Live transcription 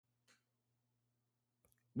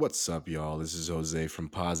What's up, y'all? This is Jose from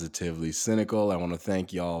Positively Cynical. I want to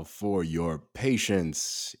thank y'all for your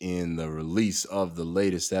patience in the release of the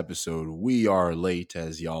latest episode. We are late,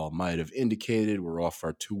 as y'all might have indicated. We're off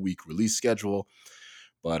our 2-week release schedule,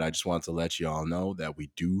 but I just wanted to let y'all know that we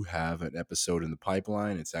do have an episode in the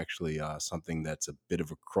pipeline. It's actually something that's a bit of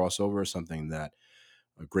a crossover,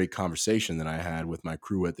 a great conversation that I had with my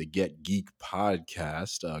crew at the Get Geek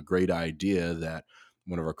podcast. A great idea that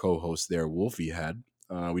one of our co-hosts there, Wolfie, had.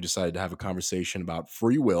 We decided to have a conversation about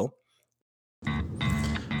free will.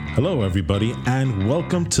 Hello, everybody, and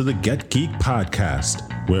welcome to the Get Geek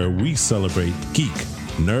podcast, where we celebrate geek,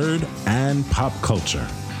 nerd, and pop culture.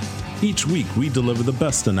 Each week, we deliver the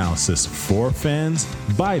best analysis for fans,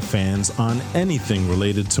 by fans, on anything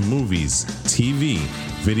related to movies, TV,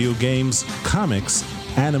 video games, comics,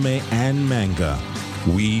 anime, and manga.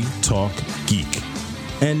 We talk geek.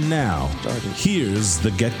 And now, here's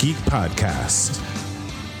the Get Geek podcast.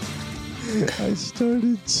 I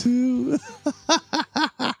started too.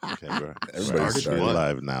 Okay, everybody started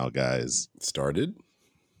live now, guys. Started?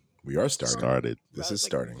 We are starting. Started. This is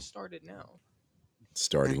starting. Started now.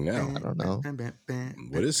 Starting now. I don't know.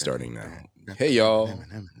 What is starting now? Hey, y'all.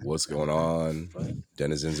 What's going on?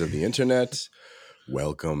 Denizens of the internet.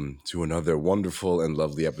 Welcome to another wonderful and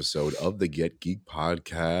lovely episode of the Get Geek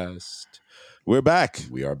podcast. We're back.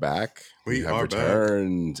 We are back. We have are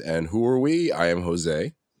returned. Back. And who are we? I am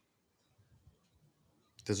Jose.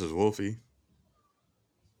 This is Wolfie.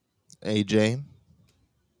 AJ.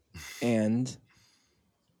 And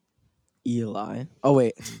Eli. Oh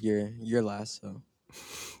wait, you're last, so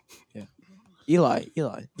yeah. Eli.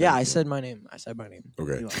 Yeah, I said my name.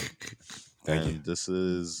 Okay. Eli. Thank you. This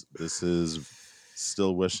is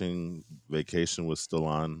still wishing vacation was still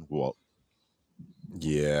on. Well,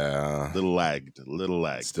 yeah. Little lagged. Still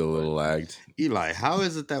a little lagged. Eli, how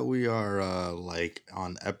is it that we are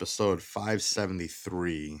on episode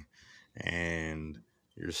 573 and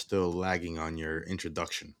you're still lagging on your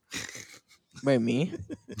introduction? Wait, me?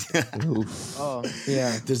 Oh,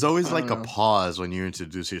 yeah. There's always a pause when you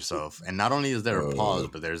introduce yourself. And not only is there a pause,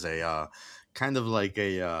 but there's a kind of like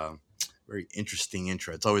a very interesting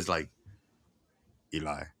intro. It's always like,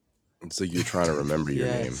 Eli. It's like you're trying to remember your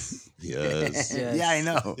name. Yes. Yeah, I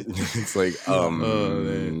know. It's like,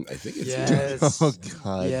 I think it's Yes. Oh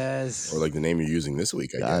God. Yes. or like the name you're using this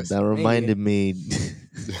week, I guess. That reminded me.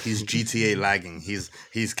 He's GTA lagging.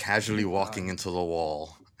 He's casually walking into the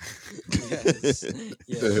wall. Yes.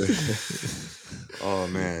 Oh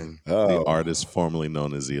man. The artist formerly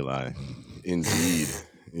known as Eli. Indeed.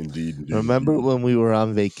 Remember when we were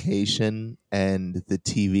on vacation and the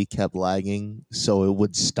TV kept lagging, so it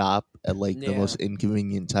would stop at the most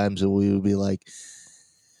inconvenient times, and we would be like,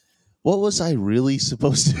 "What was I really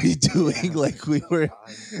supposed to be doing?" Like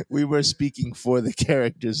we were speaking for the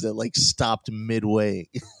characters that stopped midway.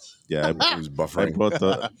 Yeah, It was buffering.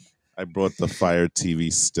 I brought the Fire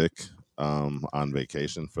TV stick on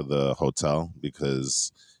vacation for the hotel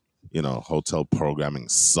because hotel programming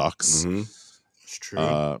sucks. Mm-hmm. It's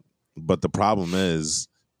true. But the problem is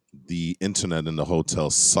the internet in the hotel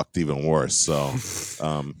sucked even worse. So,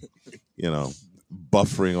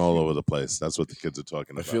 buffering all over the place. That's what the kids are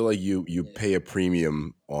talking about. I feel like you pay a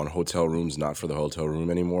premium on hotel rooms, not for the hotel room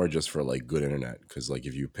anymore, just for good internet. Because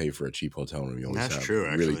if you pay for a cheap hotel room, you always That's have true,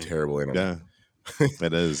 really actually. terrible internet. Yeah,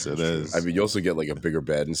 it is. It is. I mean, you also get a bigger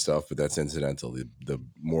bed and stuff, but that's incidental.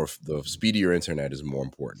 The speedier internet is more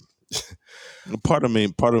important. Part of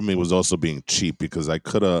me was also being cheap because I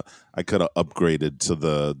could have upgraded to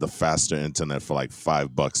the faster internet for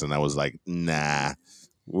 $5, and I was like, nah,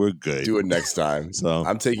 we're good. Do it next time. So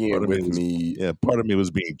I'm taking it with me. Yeah, part of me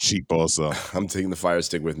was being cheap also. I'm taking the Fire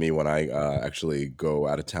Stick with me when I actually go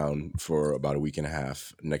out of town for about a week and a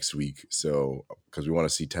half next week. So because we want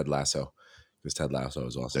to see Ted Lasso, because Ted Lasso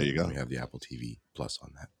is awesome. There you go. We have the Apple TV Plus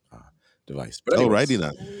on that device. But anyways, Alrighty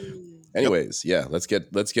then. Anyways, yeah, let's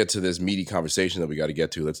get to this meaty conversation that we got to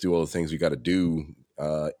get to. Let's do all the things we got to do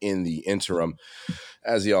in the interim.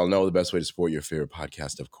 As y'all know, the best way to support your favorite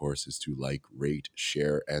podcast, of course, is to rate,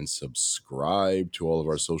 share, and subscribe to all of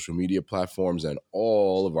our social media platforms and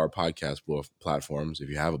all of our podcast platforms. If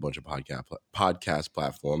you have a bunch of podcast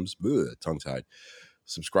platforms, tongue-tied,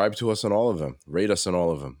 subscribe to us on all of them. Rate us on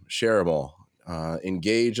all of them. Share them all.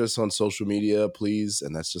 Engage us on social media, please.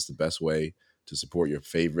 And that's just the best way to support your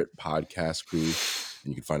favorite podcast crew. And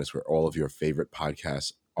you can find us where all of your favorite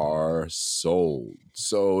podcasts are sold.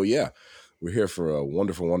 So yeah, we're here for a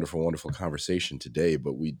wonderful, wonderful, wonderful conversation today,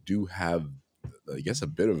 but we do have, I guess, a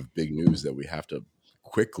bit of big news that we have to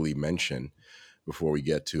quickly mention before we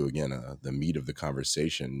get to, again, the meat of the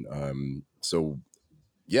conversation. So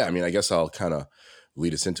yeah, I mean, I guess I'll kind of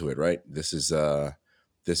lead us into it, right? This is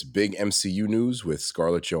this big MCU news with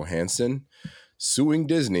Scarlett Johansson suing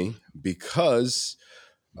Disney because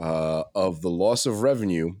of the loss of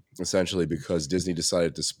revenue, essentially because Disney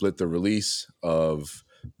decided to split the release of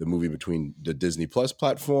the movie between the Disney Plus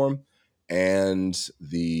platform and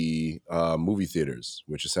the movie theaters,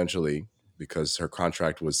 which essentially, because her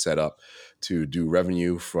contract was set up to do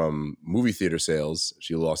revenue from movie theater sales,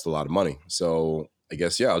 she lost a lot of money. So I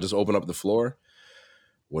guess, yeah, I'll just open up the floor.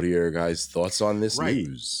 What are your guys' thoughts on this Right.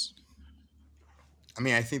 news? I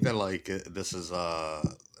mean, I think that like this is a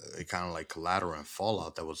kind of like collateral and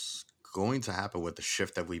fallout that was going to happen with the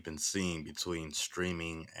shift that we've been seeing between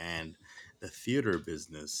streaming and the theater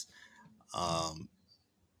business. Um,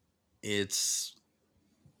 it's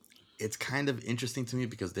it's kind of interesting to me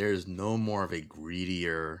because there is no more of a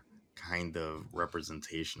greedier kind of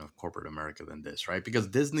representation of corporate America than this, right? Because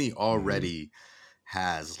Disney already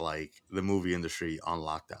has like the movie industry on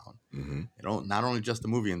lockdown. Mm-hmm. You know, not only just the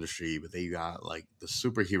movie industry, but they got like the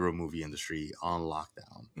superhero movie industry on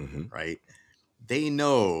lockdown, Mm-hmm. right? They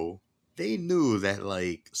knew that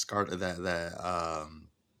like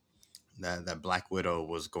that Black Widow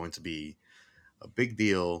was going to be a big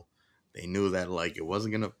deal. They knew that like it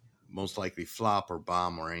wasn't gonna most likely flop or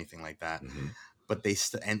bomb or anything like that. Mm-hmm. But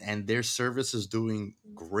and their service is doing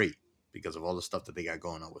great because of all the stuff that they got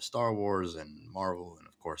going on with Star Wars and Marvel and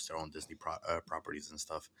of course their own Disney properties and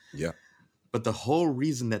stuff. Yeah. But the whole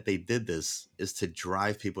reason that they did this is to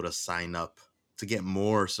drive people to sign up to get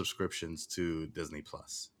more subscriptions to Disney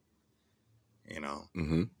Plus. You know,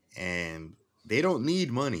 Mm-hmm. and they don't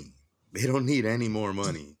need money. They don't need any more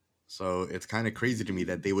money. So it's kind of crazy to me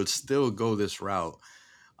that they would still go this route,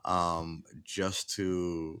 just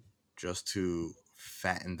to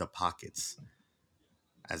fatten the pockets,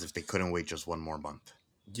 as if they couldn't wait just one more month.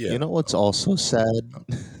 Yeah. You know what's also sad?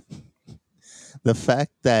 The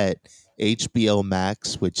fact that HBO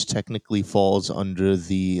Max, which technically falls under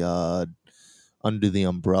the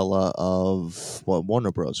umbrella of what,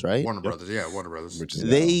 Warner Bros, right? Warner Brothers, yeah, Warner Brothers. Which is now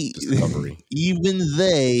They Discovery. even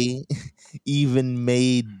they even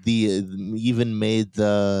made the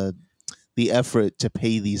effort to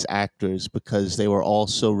pay these actors because they were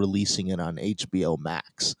also releasing it on HBO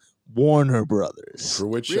Max. Warner Brothers. For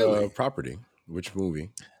which Really? property? Which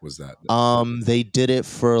movie was that? They did it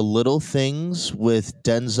for Little Things with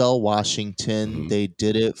Denzel Washington. Mhm. They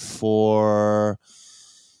did it for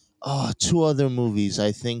two other movies.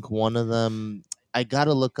 I think one of them, I got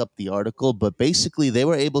to look up the article, but basically they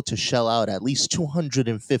were able to shell out at least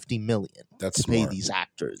 250 million That's to pay smart. these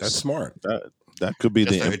actors. That's smart. That could be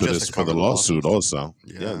Just the to impetus for cover the the lawsuit lawsuits. also.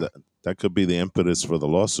 Yeah. That could be the impetus for the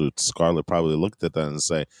lawsuit. Scarlett probably looked at that and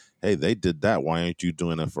say, hey, they did that. Why aren't you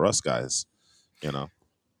doing it for us guys? You know?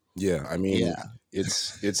 Yeah, I mean, Yeah.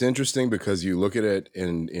 it's interesting because you look at it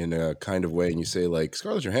in a kind of way and you say like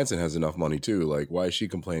Scarlett Johansson has enough money too. Like, why is she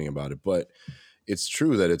complaining about it? But it's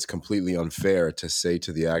true that it's completely unfair to say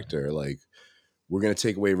to the actor like, we're going to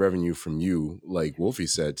take away revenue from you, like Wolfie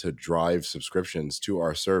said, to drive subscriptions to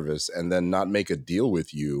our service and then not make a deal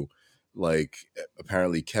with you like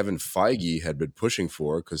apparently Kevin Feige had been pushing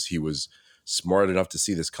for because he was smart enough to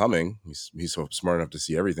see this coming. He's so smart enough to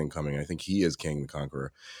see everything coming. I think he is King the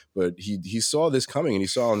Conqueror. But he saw this coming and he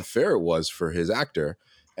saw how unfair it was for his actor.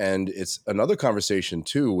 And it's another conversation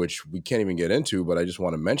too, which we can't even get into, but I just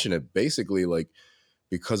want to mention it. Basically, like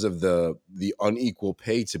because of the unequal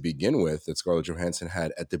pay to begin with that Scarlett Johansson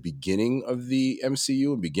had at the beginning of the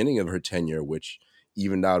MCU and beginning of her tenure, which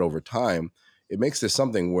evened out over time, it makes this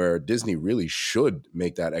something where Disney really should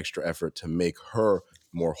make that extra effort to make her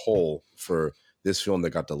more whole for this film that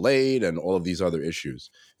got delayed and all of these other issues.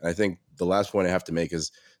 And I think the last point I have to make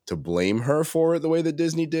is to blame her for it the way that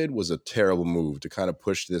Disney did was a terrible move to kind of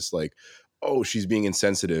push this like, oh, she's being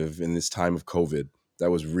insensitive in this time of COVID. That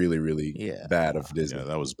was really, really Yeah. bad of Disney. Yeah,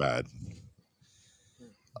 that was bad.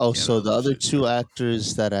 Oh, Yeah, so no, the other shit. two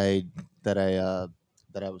actors that I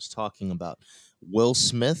was talking about, Will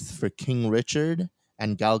Smith for King Richard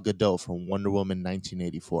and Gal Gadot from Wonder Woman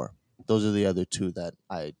 1984. Those are the other two that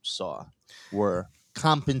I saw were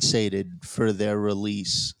compensated for their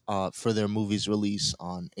release, for their movie's release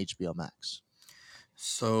on HBO Max.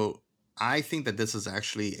 So I think that this is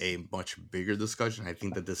actually a much bigger discussion. I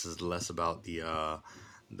think that this is less about the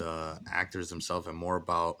actors themselves and more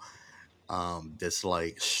about this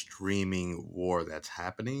like streaming war that's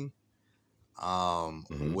happening,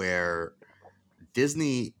 Mhm. where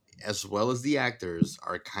Disney as well as the actors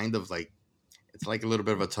are kind of like it's like a little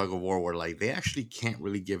bit of a tug of war where like they actually can't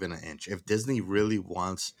really give it an inch. If Disney really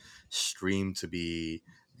wants stream to be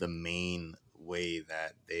the main way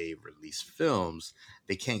that they release films,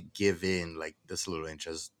 they can't give in like this little inch,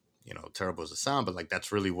 as terrible as it sounds, but like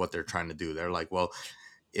that's really what they're trying to do. They're like, well,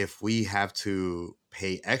 if we have to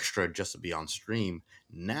pay extra just to be on stream,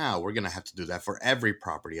 now we're gonna have to do that for every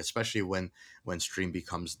property, especially when stream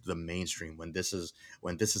becomes the mainstream. When this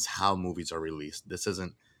is how movies are released. This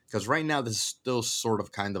isn't, because right now this is still sort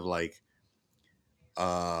of kind of like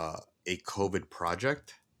a COVID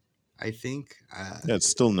project. I think Yeah, it's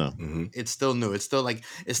still no. it's still new. It's still like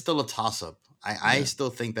it's still a toss up. I still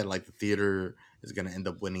think that like the theater is gonna end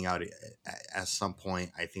up winning out at some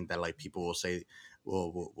point. I think that like people will say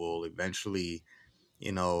will eventually,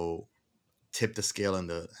 tip the scale in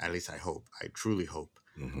the. At least I truly hope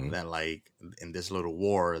that like in this little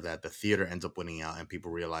war that the theater ends up winning out and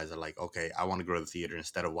people realize that like, okay, I want to go to the theater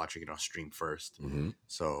instead of watching it on stream 1st.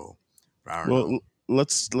 So I don't know. Well,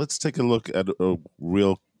 let's take a look at a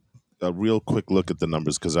real quick look at the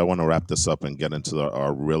numbers, because I want to wrap this up and get into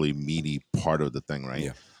our really meaty part of the thing,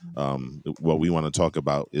 right? Yeah. What we want to talk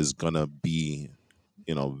about is going to be,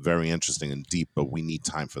 very interesting and deep, but we need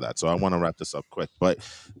time for that. So I want to wrap this up quick. But,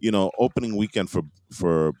 opening weekend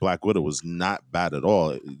for Black Widow was not bad at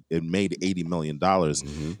all. It made $80 million.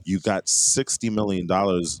 You got $60 million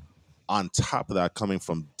on top of that coming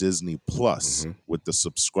from Disney Plus with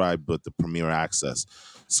the Premier Access.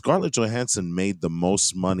 Scarlett Johansson made the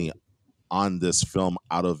most money on this film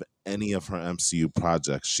out of any of her MCU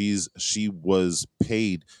projects. She was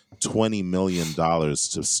paid $20 million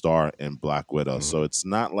to star in Black Widow. So it's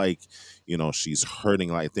not like, she's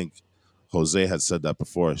hurting. I think Jose had said that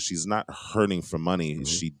before. She's not hurting for money.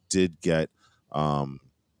 She did get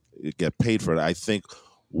paid for it. I think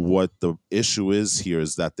what the issue is here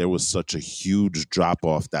is that there was such a huge drop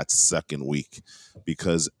off that second week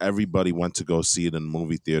because everybody went to go see it in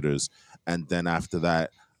movie theaters. And then after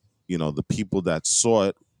that, the people that saw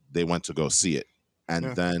it, they went to go see it.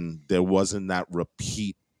 And then there wasn't that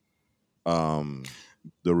repeat, the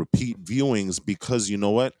repeat viewings, because you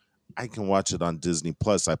know what? I can watch it on Disney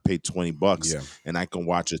Plus. I paid $20 and I can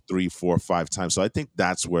watch it 3, 4, 5 times. So I think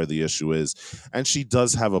that's where the issue is. And she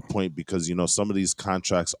does have a point because, some of these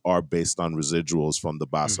contracts are based on residuals from the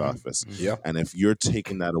box office. Yeah. And if you're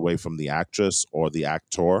taking that away from the actress or the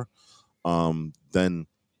actor, then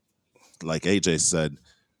like AJ said,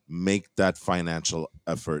 make that financial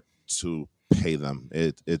effort to pay them.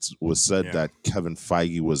 It was said that Kevin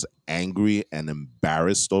Feige was angry and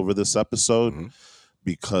embarrassed over this episode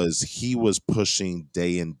because he was pushing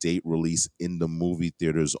day and date release in the movie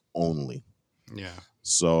theaters only. Yeah.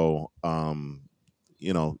 So,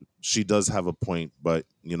 she does have a point, but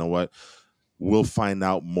you know what? We'll find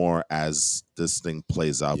out more as this thing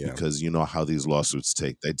plays out because you know how these lawsuits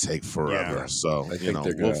take. They take forever. Yeah. So, I think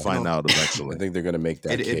we'll find out eventually. I think they're going to make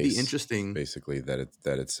that case. It'd be interesting, basically, that it's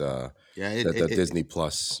that it, Disney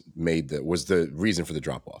Plus was the reason for the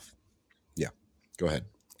drop off. Yeah, go ahead.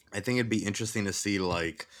 I think it'd be interesting to see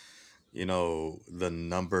like, the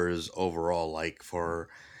numbers overall, like for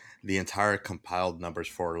the entire compiled numbers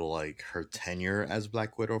for like her tenure as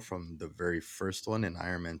Black Widow from the very first one in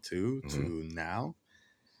Iron Man 2 to now,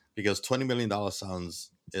 because $20 million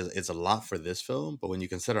sounds it's a lot for this film, but when you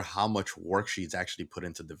consider how much work she's actually put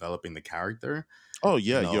into developing the character, oh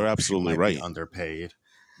yeah, you're absolutely right. Underpaid.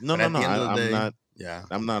 No, I'm not. Yeah,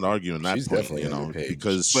 I'm not arguing that She's point, definitely underpaid.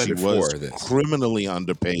 because she was criminally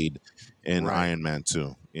underpaid in Iron Man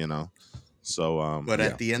 2, So, but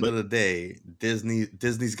at the end of the day,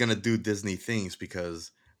 Disney's gonna do Disney things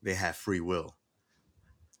because they have free will.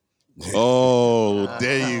 Oh,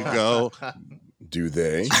 there you go. Do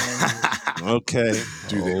they? Okay.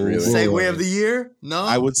 Do they really? Segue of the year? No,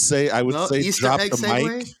 I would say Easter drop egg the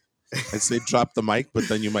segue? mic. I'd say drop the mic, but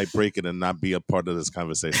then you might break it and not be a part of this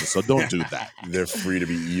conversation. So don't do that. They're free to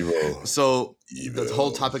be evil. So the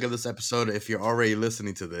whole topic of this episode, if you're already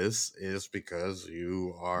listening to this, is because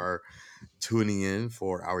you are tuning in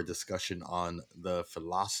for our discussion on the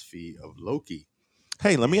philosophy of Loki.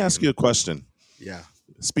 Hey, let me ask you a question. Yeah.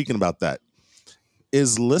 Speaking about that,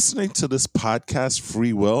 is listening to this podcast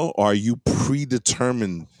free will, or are you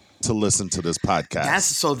predetermined to listen to this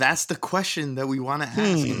podcast? That's the question that we want to ask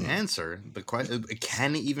and answer. The question,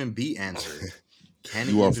 can it even be answered? Can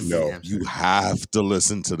it even be answered? You have to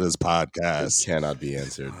listen to this podcast. It cannot be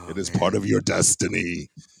answered. It is part of your destiny.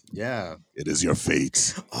 Yeah. It is your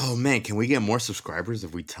fate. Oh man, can we get more subscribers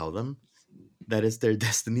if we tell them that it's their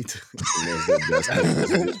destiny to listen to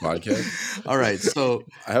this podcast? All right, so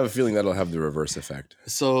I have a feeling that'll have the reverse effect.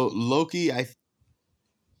 So Loki, I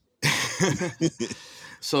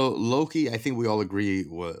think we all agree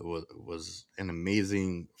was an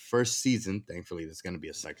amazing first season. Thankfully, there's going to be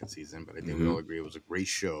a second season, but I think we all agree it was a great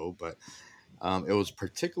show. But It was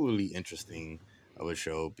particularly interesting of a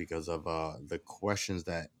show because of the questions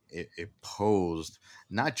that it posed,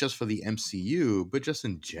 not just for the MCU, but just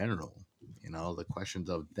in general. The questions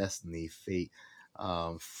of destiny, fate,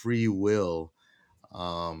 free will,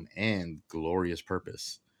 and glorious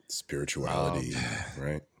purpose. Spirituality,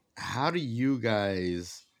 right? How do you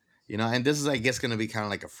guys, and this is, I guess, going to be kind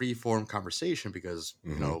of like a free form conversation because,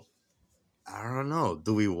 I don't know.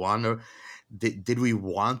 Do we want to? Did we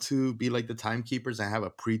want to be like the timekeepers and have a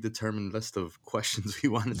predetermined list of questions we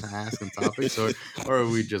wanted to ask and topics, or are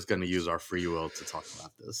we just going to use our free will to talk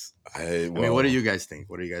about this? I mean, what do you guys think?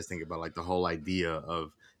 What do you guys think about like the whole idea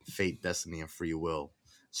of fate, destiny, and free will,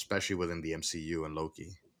 especially within the MCU and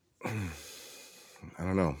Loki? I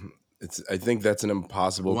don't know. I think that's an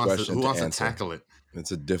impossible question. Who wants to to answer. tackle it?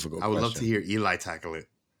 It's a difficult. I would question. love to hear Eli tackle it.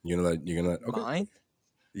 You're gonna let okay. Mine?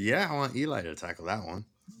 Yeah, I want Eli to tackle that one.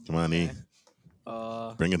 Come on, E.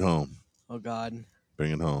 Bring it home. Oh God.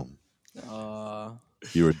 Bring it home.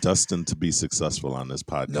 You are destined to be successful on this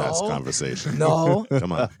podcast conversation. No.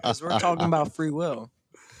 Come on. Because we're talking about free will.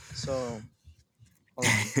 So.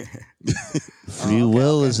 Free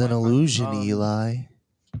will is an illusion, Eli.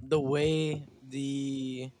 The way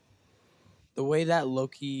that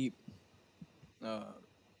Loki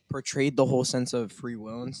portrayed the whole sense of free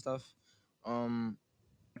will and stuff.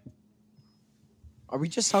 Are we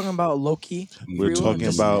just talking about Loki? We're talking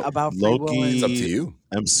about free will Loki. It's up to you.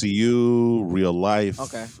 MCU, real life.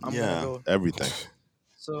 Okay, I'm Yeah. gonna go. Everything.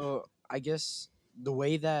 So I guess the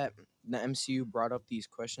way that the MCU brought up these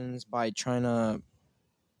questions by trying to,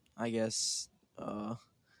 I guess, how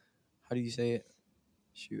do you say it?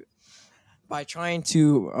 Shoot. By trying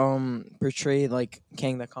to portray like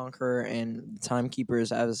Kang the Conqueror and the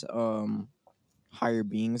Timekeepers as higher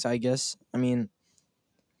beings, I guess. I mean,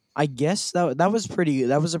 I guess that was a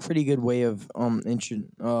pretty good way of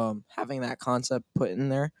having that concept put in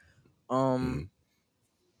there. I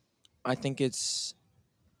think it's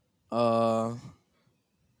yeah.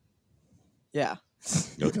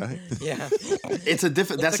 Okay. Yeah. It's a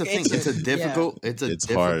different. That's the thing. It's a difficult. It's a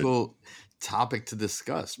It's hard. difficult topic to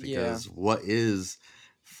discuss because what is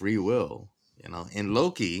free will? In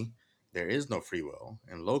Loki, there is no free will.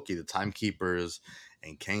 In Loki, the Timekeepers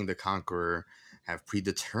and Kang the Conqueror have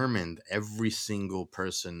predetermined every single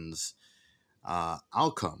person's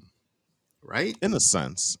outcome, right? In a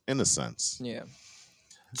sense. Yeah.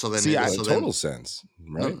 So then, See, Total sense,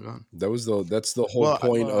 right? No. That's the whole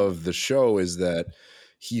point of the show is that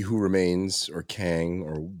he who remains, or Kang,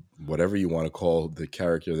 or whatever you want to call the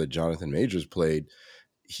character that Jonathan Majors played,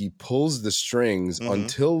 he pulls the strings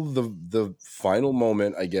until the final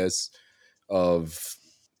moment, I guess, of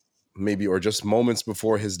maybe, or just moments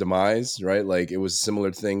before his demise, right? Like it was a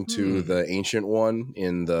similar thing to the Ancient One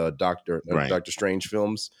in the Doctor Strange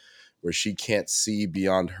films, where she can't see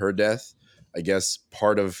beyond her death. I guess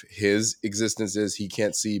part of his existence is he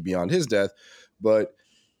can't see beyond his death. But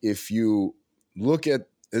if you look at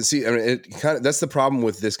and see, I mean, that's the problem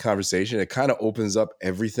with this conversation. It kind of opens up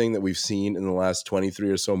everything that we've seen in the last 23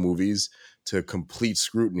 or so movies to complete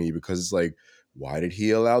scrutiny, because it's like, why did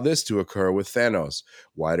he allow this to occur with Thanos?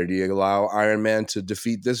 Why did he allow Iron Man to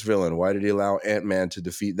defeat this villain? Why did he allow Ant-Man to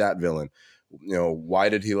defeat that villain? Why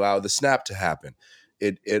did he allow the snap to happen?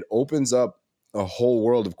 It opens up a whole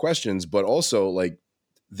world of questions, but also like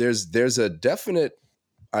there's a definite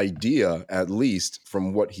idea, at least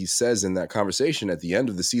from what he says in that conversation at the end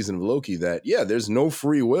of the season of Loki, that there's no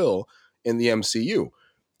free will in the MCU.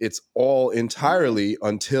 It's all entirely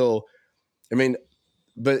until, I mean,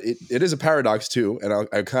 but it is a paradox too, and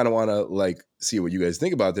I kind of want to like see what you guys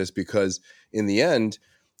think about this, because in the end,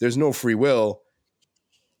 there's no free will.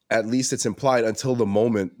 At least it's implied until the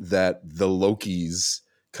moment that the Lokis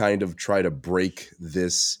kind of try to break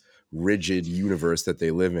this rigid universe that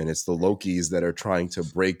they live in. It's the Lokis that are trying to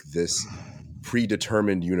break this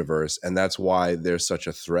predetermined universe, and that's why there's such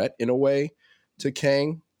a threat in a way to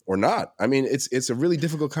Kang, or not. I mean, it's a really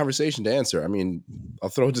difficult conversation to answer. I mean, I'll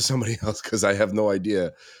throw it to somebody else because I have no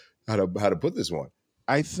idea how to put this one.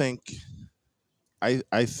 I think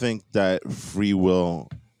that free will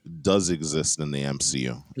does exist in the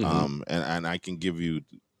MCU. And I can give you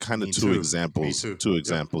kind of two examples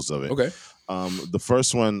of it. Okay. The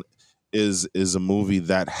first one is a movie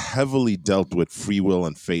that heavily dealt with free will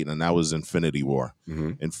and fate, and that was Infinity War.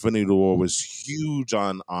 Infinity War was huge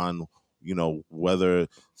on whether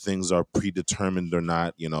things are predetermined or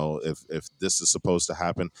not, if this is supposed to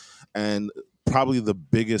happen. And probably the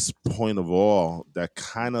biggest point of all that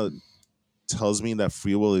kind of tells me that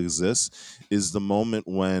free will exists is the moment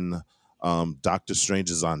when Doctor Strange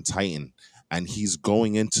is on Titan and he's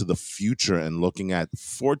going into the future and looking at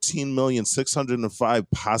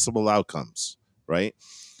 14,605 possible outcomes, right?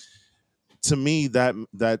 To me,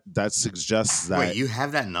 that suggests that Wait, you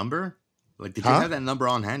have that number? Like, did you Huh? have that number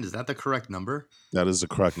on hand? Is that the correct number? that is the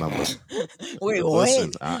correct number. Wait,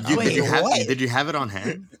 Listen, what? You, Wait, did you have what? did you have it on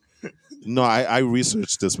hand? No, I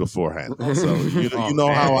researched this beforehand, Oh, so you know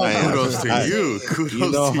man. how I am. Kudos to you. Kudos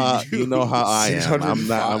You know to how you. you know how I am. I'm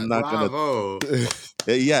not gonna. Bravo.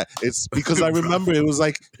 Yeah, it's because I remember it was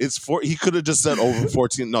like it's four. He could have just said over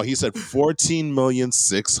 14. No, he said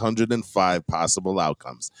 14,605 possible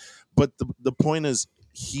outcomes. But the point is,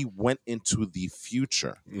 he went into the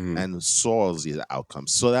future Mhm. and saw the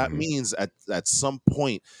outcomes. So that Mhm. means at some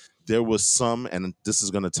point there was some, and this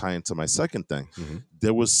is going to tie into my second thing. Mhm.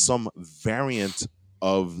 There was some variant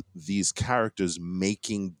of these characters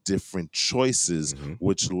making different choices, Mhm.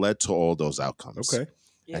 which led to all those outcomes. Okay.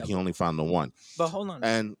 Yeah, And he only found the one. but hold on.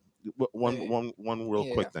 And one Wait. one real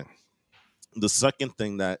Yeah. quick thing. The second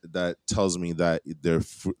thing that tells me that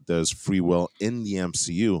there's free will in the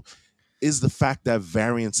MCU is the fact that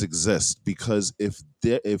variants exist, because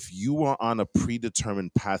if you are on a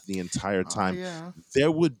predetermined path the entire time, yeah.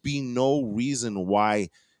 there would be no reason why.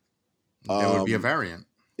 There would be a um, variant.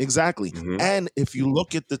 Exactly. Mhm. And if you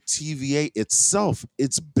look at the TVA itself,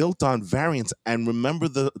 it's built on variants. And remember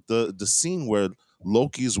the scene where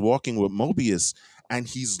Loki's walking with Mobius and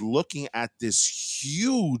he's looking at this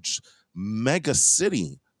huge mega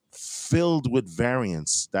city filled with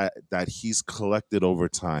variants that he's collected over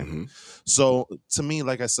time. Mhm. So to me,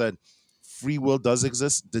 like I said, free will does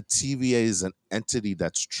exist. The TVA is an entity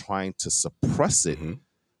that's trying to suppress it, Mhm.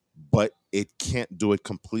 but it can't do it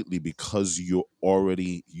completely because you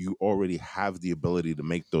already have the ability to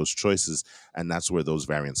make those choices, and that's where those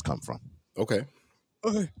variants come from. Okay.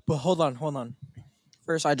 Okay, but hold on.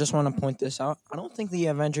 First, I just want to point this out. I don't think the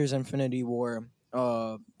Avengers Infinity War,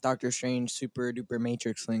 Doctor Strange super duper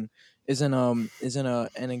Matrix thing isn't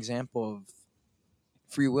an example of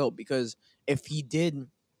free will, because if he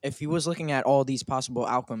was looking at all these possible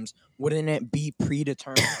outcomes, wouldn't it be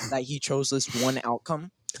predetermined that he chose this one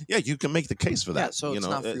outcome? Yeah, you can make the case for that. Yeah, so you it's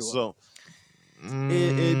know, not free will. so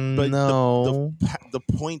but No. the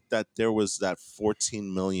point that there was that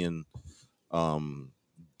 14 million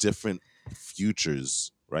different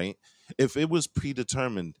futures, right? If it was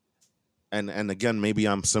predetermined, and again, maybe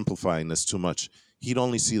I'm simplifying this too much, he'd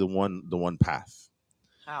only see the one path.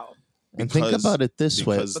 How? And think Because- about it this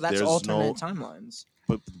way. because But that's there's alternate no, timelines.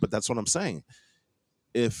 but that's what I'm saying.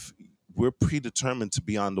 If we're predetermined to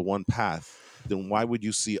be on the one path, then why would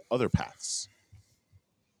you see other paths?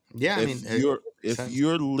 Yeah, I mean, If sense.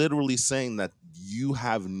 you're literally saying that you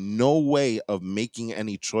have no way of making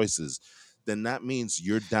any choices, then that means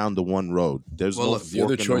you're down the one road. There's Well, no look, the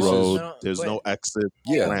other fork in the choices- road. No, There's but- no exit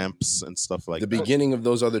Yeah. ramps and stuff like The that. beginning of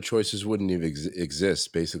those other choices wouldn't even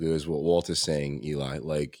exist, basically, is what Walt is saying, Eli.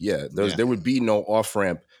 Like, yeah, there would be no off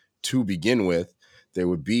ramp to begin with. There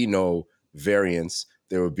would be no variants.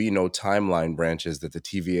 There would be no timeline branches that the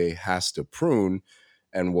TVA has to prune.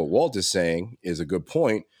 And what Walt is saying is a good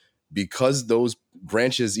point. Because those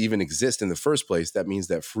branches even exist in the first place, that means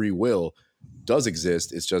that free will does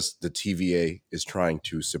exist. It's just the TVA is trying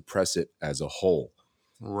to suppress it as a whole.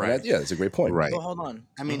 And right. yeah, it's a great point. Right. But hold on.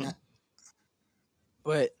 I mean,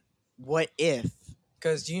 But what if?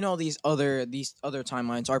 Because these other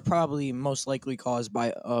timelines are probably most likely caused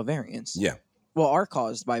by variants. Yeah. Well, are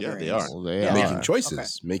caused by Yeah, they variants. are. Well, they Yeah. are. Making choices,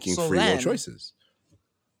 Okay. making So free will then- choices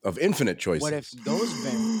of infinite choices. What if those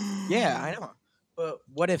variants? Yeah, I know. But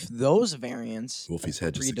what if those variants Wolfie's are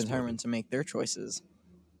head just predetermined to make their choices?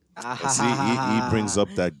 See, he brings up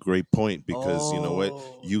that great point because you know what,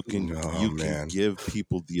 Oh. you can man. give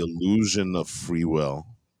people the illusion of free will,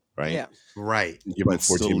 right? Yeah. right. Give them But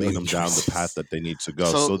still 14 lead million them down the choices. path that they need to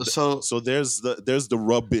go. So there's the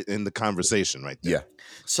rub in the conversation right there. Yeah.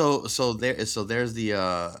 So there's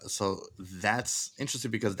the so that's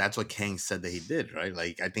interesting because that's what Kang said that he did, right?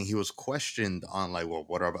 Like, I think he was questioned on, like, well,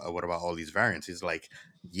 what about all these variants? He's like,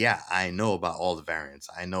 yeah, I know about all the variants.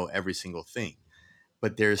 I know every single thing.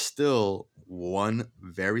 But there's still one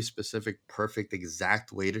very specific, perfect,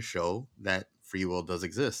 exact way to show that free will does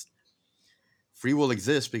exist. Free will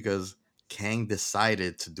exists because Kang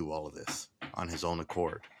decided to do all of this on his own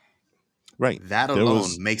accord. Right. That There alone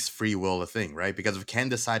was- makes free will a thing, right? Because if Ken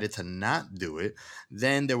decided to not do it,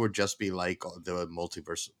 then there would just be like the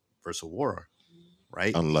multiverse war,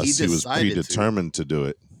 right? Unless he was decided predetermined to do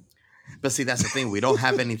it. But see, that's the thing. We don't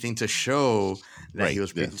have anything to show that Right, he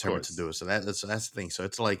was yeah, of predetermined to course. do it. So that's the thing. So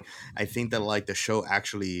it's like, I think that, like, the show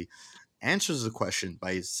actually answers the question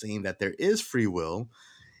by saying that there is free will.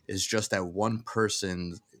 It's just that one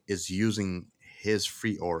person is using his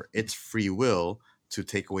free or its free will to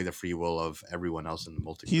take away the free will of everyone else in the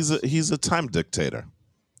multiverse. He's a time dictator.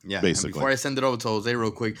 Yeah. basically. And before I send it over to Jose real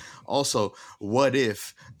quick, also, what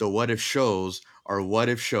if the what if shows are what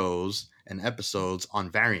if shows and episodes on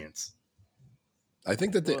variants? I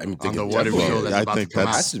think that On they the could what if definitely- show that's I about to think come it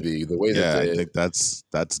out. has to be the way Yeah, that I think that's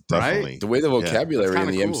definitely the way the yeah. vocabulary That's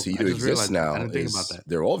in the kinda cool. MCU I just exists realized that. I now didn't think is about that.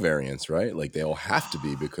 they're all variants, right? Like they all have to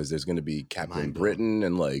be because there's going to be Captain Mind blown. Britain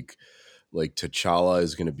and like T'Challa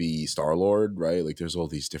is going to be Star-Lord, right? Like there's all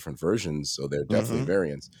these different versions, so they're definitely Mhm.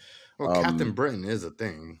 variants. Well, Captain Britain is a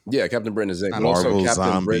thing. Yeah, Captain Britain is a Not but also Marvel Captain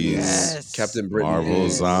Zombies. Britain. Yes. Captain Britain Marvel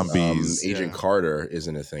is, Zombies. Agent Yeah. Carter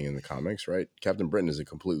isn't a thing in the comics, right? Captain Britain is a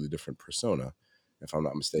completely different persona, if I'm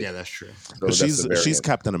not mistaken. Yeah, that's true. So But that's she's the variant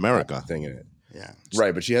Captain America. thing in it. Yeah.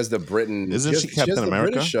 Right, but she has the Britain. Isn't she has Captain the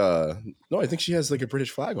America? British, no, I think she has like a British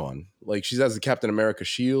flag on. Like she has the Captain America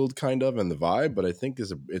shield, kind of, and the vibe. But I think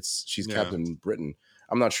she's Yeah. Captain Britain.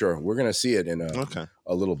 I'm not sure. We're gonna see it in Okay.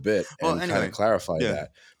 a little bit Well, and kind anyway, of clarify yeah.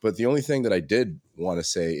 that. But the only thing that I did want to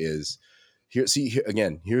say is here's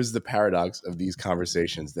the paradox of these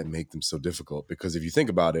conversations that make them so difficult. Because if you think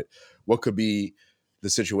about it, what could be the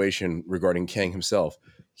situation regarding Kang himself?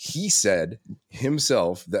 He said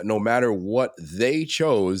himself that no matter what they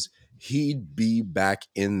chose, he'd be back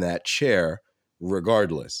in that chair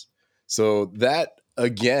regardless. So that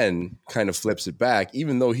again kind of flips it back.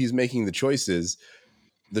 Even though he's making the choices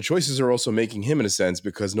are also making him in a sense,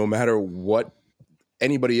 because no matter what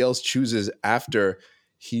anybody else chooses after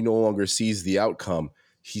he no longer sees the outcome,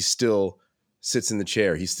 he still sits in the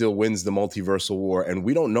chair. He still wins the multiversal war. And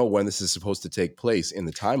we don't know when this is supposed to take place in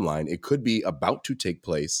the timeline. It could be about to take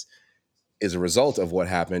place as a result of what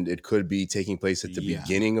happened. It could be taking place at the Yeah.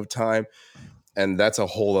 beginning of time. And that's a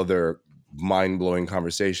whole other mind-blowing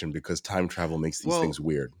conversation because time travel makes these Well- things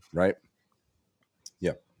weird, right?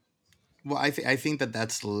 Yeah. Well, I think that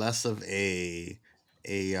that's less of I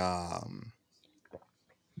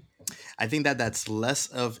think that that's less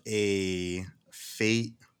of a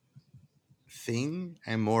fate thing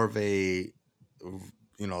and more of a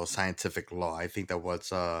scientific law. I think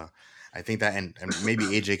that I think that and maybe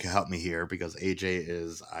AJ can help me here because AJ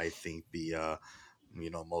is I think the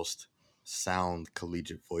most sound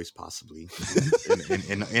collegiate voice possibly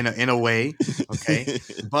in a way, okay?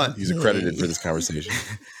 But He's accredited for this conversation.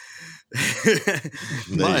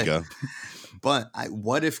 There you go. But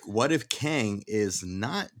what if Kang is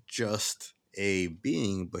not just a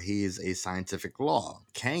being, but he is a scientific law?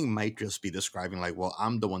 Kang might just be describing like, well,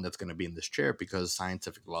 I'm the one that's going to be in this chair because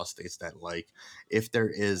scientific law states that like if there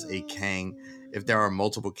is a Kang, if there are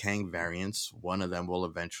multiple Kang variants, one of them will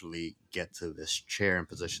eventually get to this chair and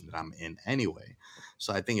position that I'm in anyway.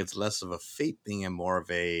 So I think it's less of a fate thing and more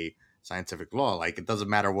of a scientific law. Like it doesn't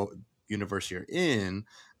matter what universe you're in,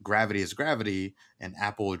 gravity is gravity, and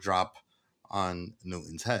Apple will drop on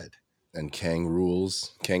Newton's head. And Kang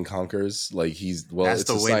rules, Kang conquers. Like That's it's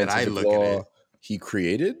the a way that I scientific look at law it. he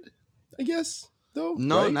created, I guess, though.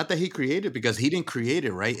 No, right? not that he created, because he didn't create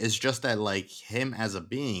it, right? It's just that like him as a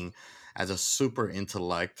being, as a super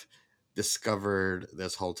intellect, discovered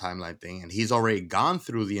this whole timeline thing, and he's already gone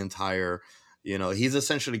through the entire. He's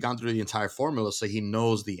essentially gone through the entire formula, so he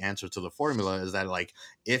knows the answer to the formula is that like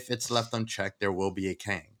if it's left unchecked, there will be a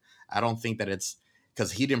Kang. I don't think that it's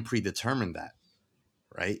because he didn't predetermine that,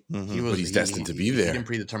 right? Mhm. But he's destined to be there. He didn't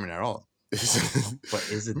predetermine it at all. But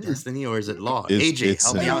is it destiny or is it law? It's- AJ, it's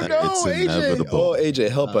help me an- out. It's inevitable. Oh, AJ,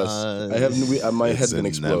 help us! I have my It's head's been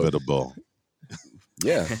exploded. inevitable.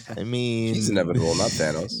 Yeah, I mean, he's inevitable, not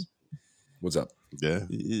Thanos. What's up? Yeah.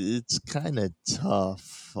 It's kind of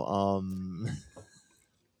tough. I'm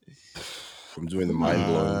doing the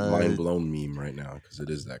mind blown meme right now because it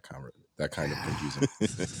is that kind of confusing.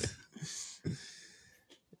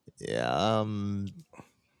 Yeah.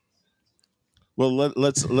 Well,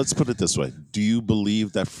 let's put it this way. Do you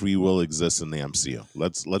believe that free will exists in the MCU?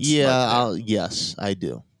 Let's Yeah. Yes, I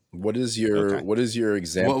do. What is your Okay.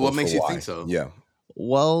 example? What makes for you why? think so? Yeah,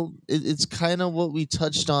 Well, it's kind of what we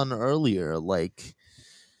touched on earlier. Like,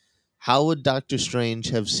 how would Doctor Strange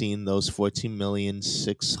have seen those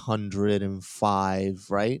 14,605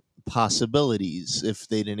 right possibilities if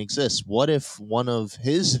they didn't exist? What if one of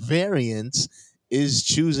his variants is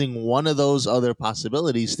choosing one of those other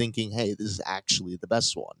possibilities, thinking, "Hey, this is actually the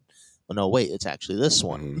best one." Oh, no, wait, it's actually this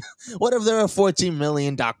one. Mhm. What if there are 14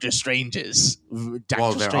 million Doctor Stranges?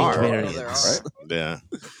 Doctor there Strange are. variants. There are. Right? Yeah.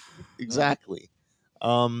 Exactly.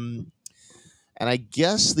 And I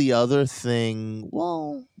guess the other thing,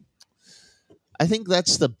 well, I think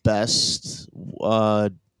that's the best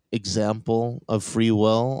example of free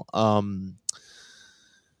will.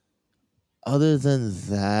 Other than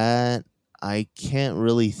that, I can't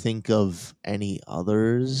really think of any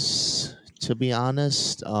others, to be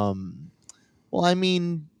honest. Well, I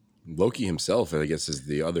mean, Loki himself, I guess, is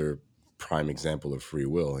the other prime example of free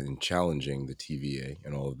will in challenging the TVA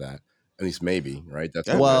and all of that. At least maybe, right? That's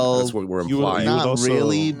Yeah, what man. that's well, what we're You would implying. not also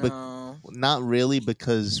really, No. not really,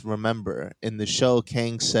 because remember in the show,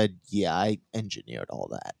 Kang said, "Yeah, I engineered all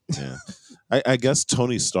that." Yeah, I guess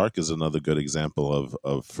Tony Stark is another good example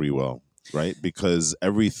of free will, right? Because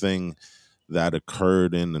everything that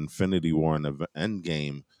occurred in Infinity War and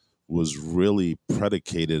Endgame was really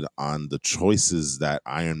predicated on the choices that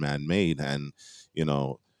Iron Man made, and you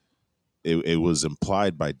know, it was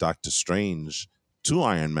implied by Doctor Strange to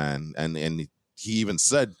Iron Man, and he even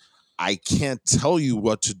said, "I can't tell you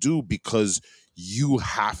what to do because you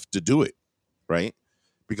have to do it." Right?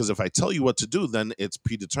 Because if I tell you what to do, then it's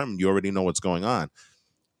predetermined. You already know what's going on.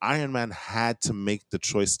 Iron Man had to make the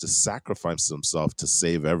choice to sacrifice himself to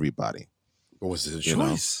save everybody. But was it a You know?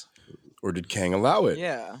 choice, or did Kang allow it?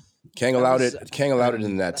 Yeah. Kang That allowed was- it. Kang allowed it and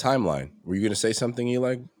in that timeline. Were you going to say something,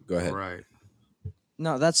 Eli? Go ahead. Right.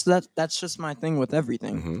 No, that's just my thing with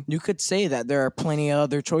everything. Mhm. You could say that there are plenty of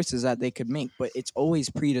other choices that they could make, but it's always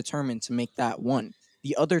predetermined to make that one.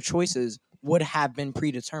 The other choices would have been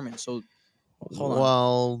predetermined. So hold on.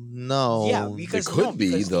 Well, no. Yeah, It because could no, be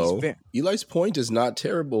because these though. va- Eli's point is not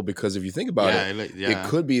terrible because if you think about it, it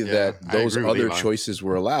could be that I those agree with other Eli. choices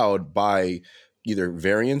were allowed by either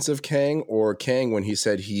variants of Kang or Kang when he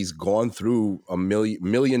said he's gone through a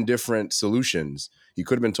million different solutions. He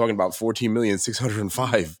could have been talking about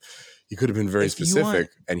 14,605,000. He could have been very If you specific,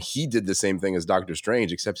 and he did the same thing as Doctor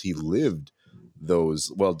Strange, except he lived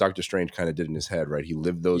those. Well, Doctor Strange kind of did in his head, right? He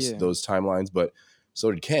lived those Yeah. those timelines, but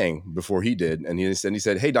so did Kang before he did, and he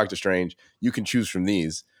said, "Hey, Doctor Strange, you can choose from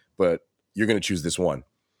these, but you're going to choose this one."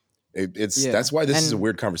 Yeah. That's why this is a And-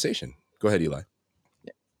 weird conversation. Go ahead, Eli.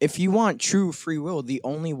 if you want true free will, the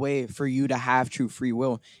only way for you to have true free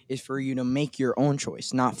will is for you to make your own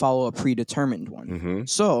choice, not follow a predetermined one. Mm-hmm.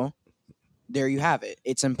 So there you have it.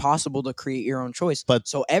 It's impossible to create your own choice. But-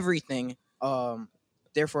 so everything,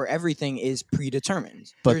 therefore everything is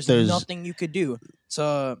predetermined. But There's nothing you could do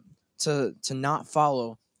to not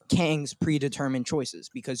follow Kang's predetermined choices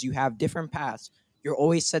because you have different paths. You're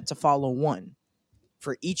always set to follow one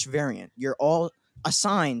for each variant. You're all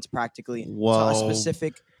assigned practically to a Well-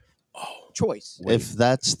 specific choice. If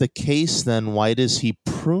that's the case, then why does he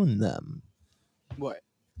prune them? What?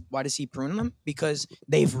 Why does he prune them? Because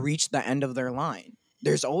they've reached the end of their line.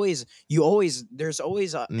 There's always a No, an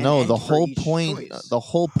the end for whole each point choice. the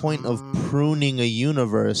whole point of pruning a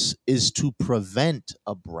universe is to prevent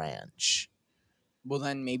a branch. Well,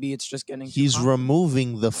 then maybe it's just getting. too He's complicated.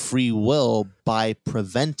 removing the free will by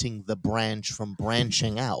preventing the branch from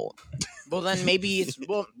branching out. Well, then maybe it's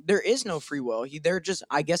there is no free will. They're just.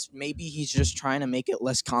 I guess maybe he's just trying to make it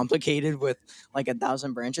less complicated with like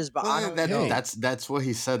 1,000 branches. But I don't know. That's what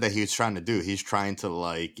he said that he's trying to do. He's trying to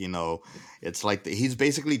it's like he's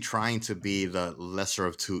basically trying to be the lesser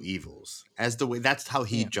of two evils. As the way that's how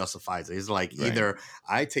he justifies it. He's like either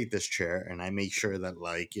I take this chair and I make sure that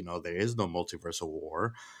there is no multiversal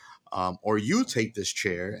war, or you take this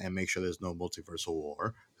chair and make sure there's no multiversal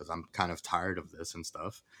war because I'm kind of tired of this and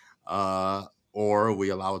stuff. Or we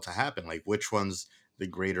allow it to happen. Like which one's the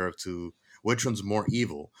greater of two? Which one's more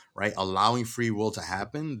evil, right? Allowing free will to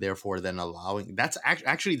happen, therefore then allowing that's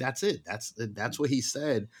actually that's it. That's what he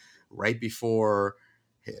said right before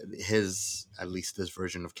his at least this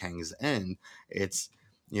version of Kang's end. It's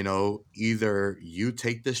either you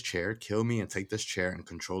take this chair, kill me, and take this chair and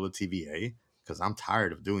control the TVA because I'm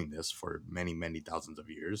tired of doing this for many, many thousands of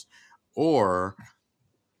years, or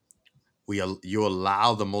you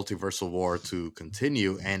allow the multiversal war to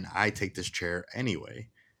continue, and I take this chair anyway.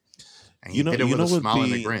 And he did it with a smile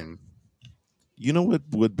and a grin. You know what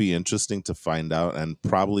would be interesting to find out, and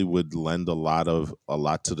probably would lend a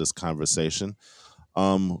lot to this conversation.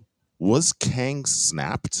 Was Kang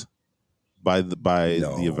snapped by the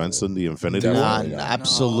events in the Infinity War? Definitely not.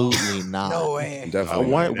 Absolutely not. No way.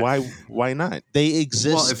 Definitely. Why not? They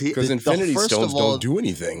exist Because Infinity Stones don't do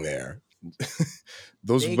anything there.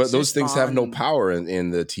 those They those exist things have no on- power in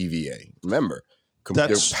the TVA. Remember, they're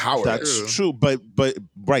powerless. That's true, but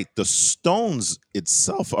right, the stones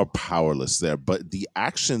itself are powerless there, but the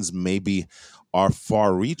actions maybe are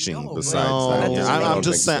far-reaching. No, besides no, that, that doesn't I'm make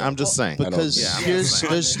just saying. sense. I'm just saying. because Yeah,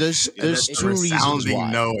 there's It's two a reasons resounding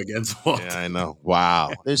why. no against Walt. Yeah, I know.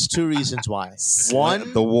 Wow. There's two reasons why.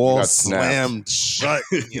 One, the wall got snapped. slammed shut.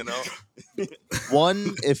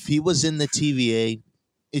 One, if he was in the TVA,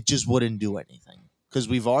 it just wouldn't do anything because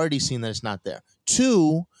we've already seen that it's not there.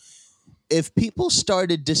 Two, if people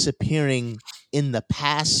started disappearing in the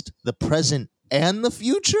past, the present, and the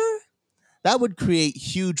future, that would create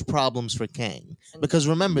huge problems for Kang. Because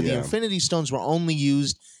remember, the Yeah. Infinity Stones were only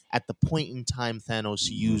used at the point in time Thanos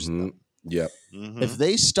used Mhm. them. Yep. If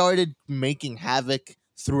they started making havoc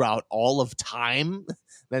throughout all of time,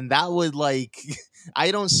 then that would like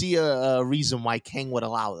I don't see a reason why Kang would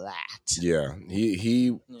allow that. Yeah.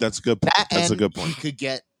 He That's good. That That's a and good point. he could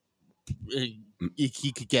get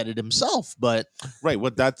he could get it himself, but Right.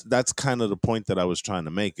 What that's kind of the point that I was trying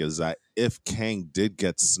to make is that if Kang did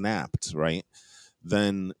get snapped, right,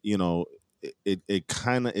 then it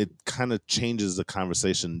kind of changes the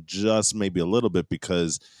conversation just maybe a little bit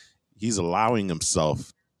because he's allowing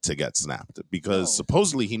himself to get snapped because No.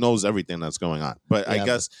 supposedly he knows everything that's going on. But I Yeah,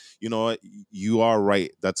 guess you know what, you are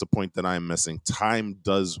right. That's a point that I'm missing. Time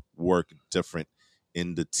does work different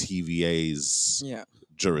in the TVA's Yeah.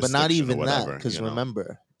 jurisdiction, but not or even whatever. that, because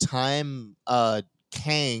remember,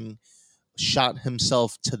 Kang shot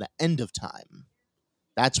himself to the end of time.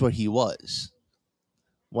 That's where he was.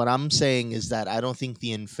 What I'm saying is that I don't think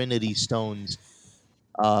the Infinity Stones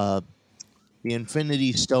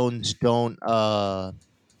don't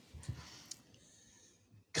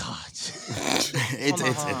God.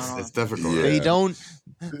 It's difficult. Yeah. they don't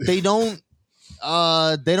they don't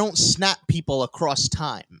they don't snap people across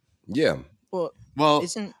time. yeah. Well, Well,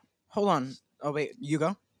 isn't hold on. Oh wait, you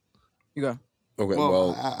go. You go. Okay. well,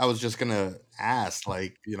 Well, I was just gonna ask,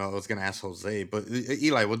 like, I was gonna ask Jose, but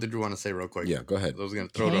Eli, what did you want to say real quick? yeah. Go ahead. I was gonna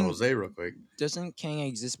throw to Kang- Jose real quick. Doesn't Kang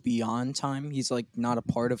exist beyond time? He's like not a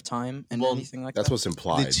part of time and Well, anything like That's that. what's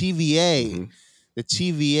implied. The TVA Mhm. the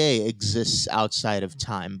TVA exists outside of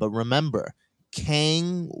time, but remember,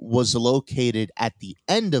 Kang was located at the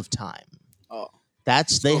end of time. Oh. They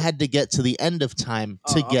So- had to get to the end of time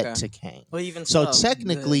to Oh, get okay. to Kang. Well, even So so,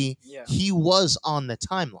 technically, yeah. he was on the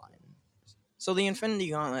timeline. So the Infinity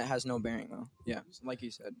Gauntlet has no bearing though. Yeah, like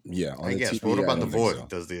you said. Yeah. On I the guess. TV, But what I about the don't think void?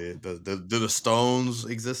 so. Does do the stones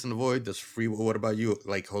exist in the void? Does free will? What about you,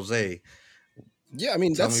 like Jose? Yeah, I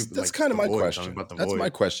mean Tell that's me, that's like, kind of the my void. Tell me question. about the That's my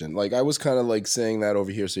void. question. Like I was kind of like saying that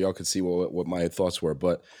over here so y'all could see what my thoughts were.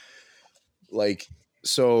 But like,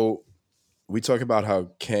 so we talk about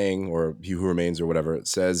how Kang or He Who Remains or whatever it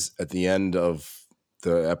says at the end of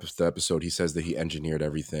the episode. He says that he engineered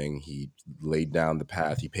everything. He laid down the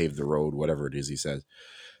path. He paved the road. Whatever it is, he says.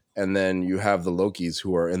 And then you have the Lokis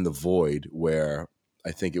who are in the void, where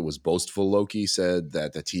I think it was boastful Loki said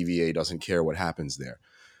that the TVA doesn't care what happens there.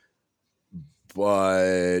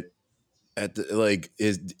 But at the, like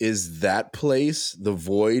is that place the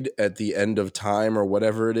void at the end of time or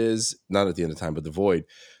whatever it is? Not at the end of time, but the void.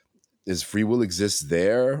 Is free will exist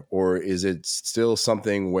there, or is it still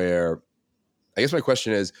something where? I guess my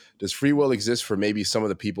question is: does free will exist for maybe some of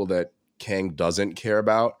the people that Kang doesn't care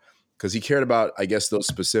about? Because he cared about, I guess, those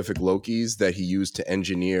specific Lokis that he used to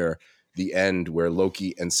engineer the end where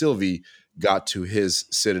Loki and Sylvie got to his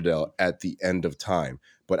citadel at the end of time.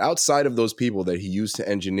 But outside of those people that he used to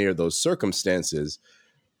engineer those circumstances,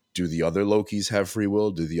 do the other Lokis have free will?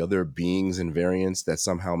 Do the other beings and variants that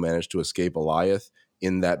somehow managed to escape Alioth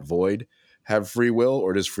in that void have free will?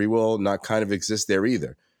 Or does free will not kind of exist there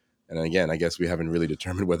either? And again, I guess we haven't really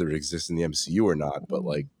determined whether it exists in the MCU or not. But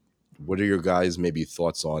like, what are your guys' maybe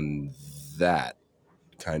thoughts on that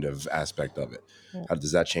kind of aspect of it? How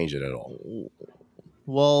does that change it at all?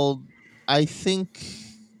 Well, I think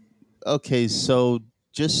okay, so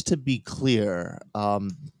just to be clear,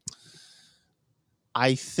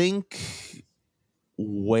 I think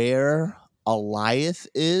where Alioth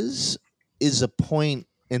is a point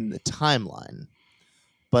in the timeline.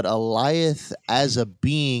 But Alioth as a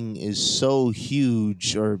being is so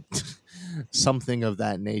huge or something of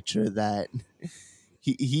that nature that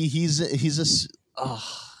he's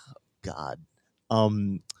oh god.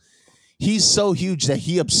 He's so huge that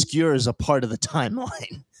he obscures a part of the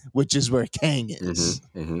timeline, which is where Kang is.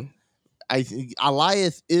 Mm-hmm. I think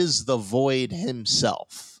Alioth is the void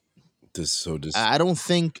himself. I don't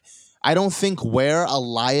think where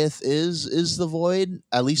Alioth is the void.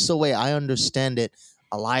 At least the way I understand it,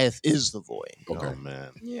 Alioth is the void. Okay. Oh man,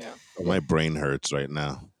 Yeah. my brain hurts right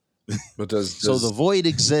now. But does So the void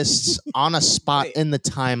exists on a spot Wait, in the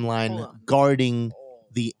hold timeline on. guarding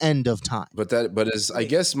the end of time. but is I Wait,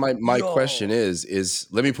 guess my yo. question is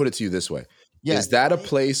let me put it to you this way. Yeah. Is that a What?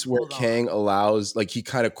 place where Hold on. Kang allows, like, he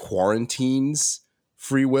kind of quarantines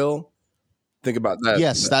free will? Think about that.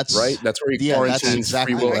 Yes, that's- right. That's where he yeah, that's quarantines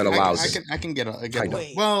exactly free will what and allows I it. can get Kind of.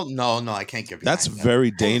 Wait. Well, no, I can't get. That's behind that.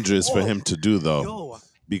 very dangerous for him to do, though. Yo.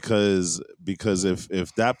 because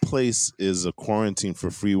if that place is a quarantine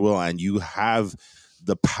for free will and you have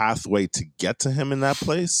the pathway to get to him in that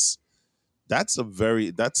place,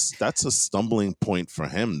 that's a stumbling point for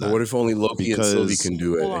him. But Then. what if only Loki and Sylvie Because- can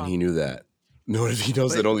do it, Hold and on. he knew that? What if he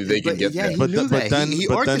knows that only they can but get yeah, there? he knew that. He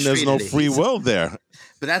but then there's no orchestrated it. free He's- will there.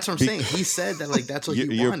 But that's what I'm saying. He said that like that's what he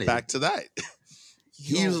You're wanted. back to that.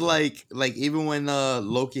 He was like even when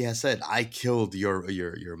Loki has said, "I killed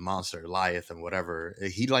your monster, Leviathan, whatever,"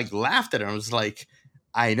 he like laughed at him. I was like,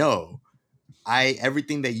 "I know,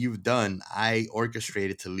 everything that you've done, I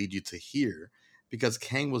orchestrated to lead you to here, because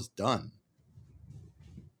Kang was done."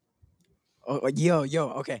 Oh, yo,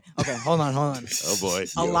 okay, hold on. Oh boy.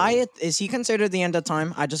 Alioth, is he considered the end of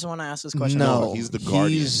time? I just want to ask this question. No, he's the Guardian.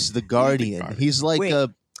 He's the Guardian. Guardian. He's like Wait.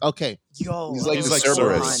 okay. Yo, He's like He's the like Cerberus.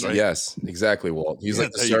 Cerberus, right? Yes, exactly, Walt. He's Yeah,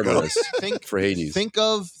 like the there you go. Cerberus Think for Hades. think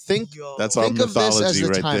Yo. That's our Think of this as mythology the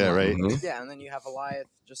right there, timeline. right? Mhm. Yeah, and then you have Alioth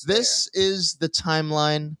just This is the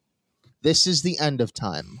timeline. This is the end of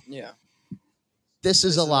time. there. Yeah. This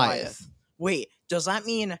is Alioth. Wait, does that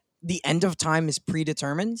mean the end of time is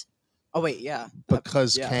predetermined? Oh wait, yeah.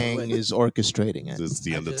 Because Yeah, Kang wait. is orchestrating it. It's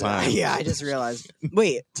the end of just- time. Yeah, I just realized.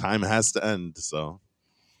 Wait, Time has to end. So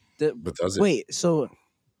But does it? wait. So,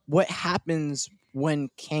 what happens when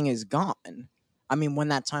Kang is gone? I mean, when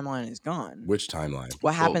that timeline is gone, Which timeline?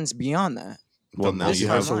 what happens beyond that? well The now you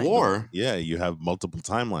have timeline. war. yeah, you have multiple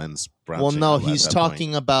timelines. Well, branching no, out at he's that point.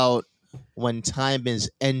 talking about when time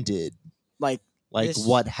is ended, Like like This-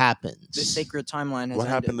 what happens. the sacred timeline has What ended.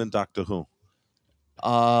 happened in Doctor Who?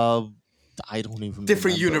 I don't even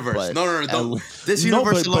Different remember, universe. but- No. Don't. This No,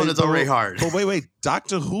 universe but- alone but- is already hard. But wait,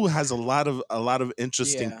 Doctor Who has a lot of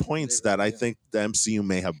interesting Yeah, points they that I really do. think the MCU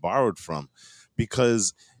may have borrowed from,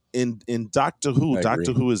 because in Doctor Who, I Doctor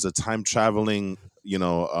agree. Who is a time traveling.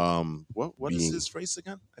 What is Being. his race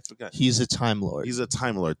again? I forgot. He's a time lord. He's a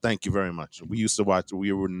Time Lord. Thank you very much. We used to watch.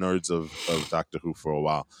 We were nerds of Doctor Who for a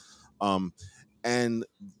while, and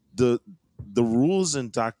the rules in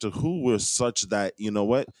Doctor Who were such that, you know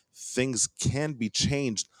what, things can be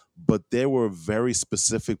changed, but there were very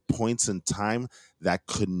specific points in time that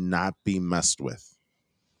could not be messed with.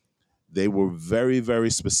 They were very, very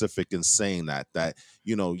specific in saying that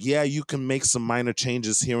yeah, you can make some minor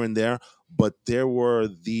changes here and there, but there were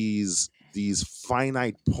these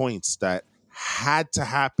finite points that had to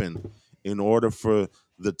happen in order for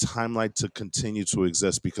the timeline to continue to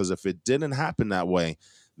exist. Because if it didn't happen that way,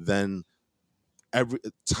 then every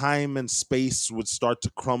time and space would start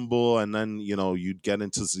to crumble, and then you'd get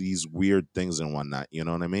into these weird things and whatnot. You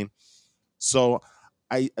know what I mean? So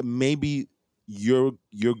maybe you're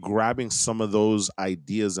grabbing some of those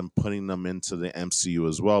ideas and putting them into the MCU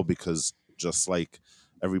as well, because just like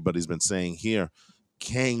everybody's been saying here,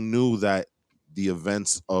 Kang knew that the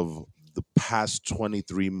events of the past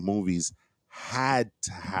 23 movies had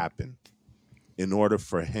to happen in order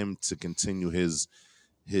for him to continue his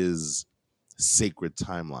sacred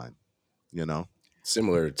timeline,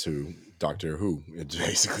 Similar to Doctor Who. It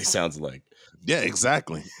basically sounds like. Yeah,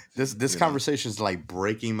 exactly. This You know. conversation is like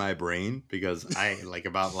breaking my brain, because I like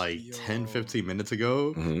about 10, 15 minutes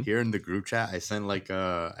ago Mhm. here in the group chat, I sent like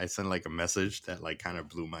a message that like kind of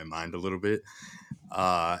blew my mind a little bit.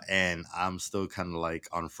 And I'm still kind of like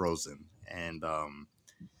unfrozen. And on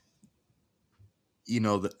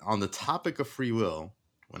the topic of free will,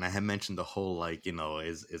 when I had mentioned the whole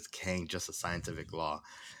is Kang just a scientific law?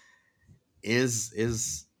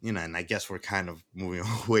 Is and I guess we're kind of moving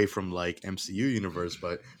away from like MCU universe,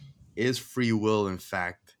 but is free will in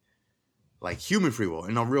fact like human free will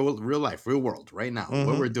in a real life, real world right now,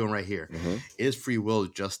 what Mhm. we're doing right here? Mhm. Is free will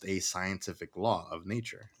just a scientific law of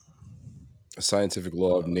nature? A scientific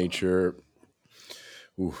law of nature.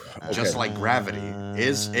 Ooh, Just okay. like gravity.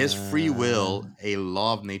 Is free will a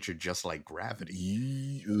law of nature just like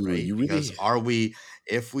gravity? Right? You really. Because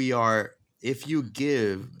if you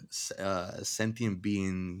give sentient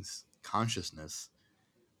beings consciousness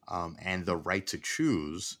and the right to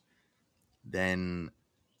choose, then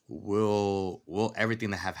will everything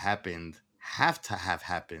that have to have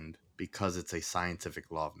happened because it's a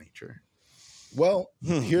scientific law of nature? Well,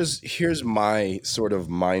 here's my sort of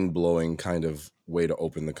mind-blowing kind of way to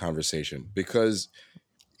open the conversation, because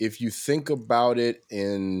if you think about it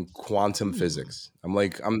in quantum physics, I'm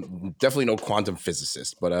definitely no quantum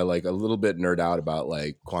physicist, but I like a little bit nerd out about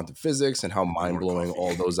like quantum physics and how mind-blowing coffee.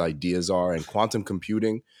 all those ideas are, and quantum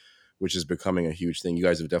computing, which is becoming a huge thing. You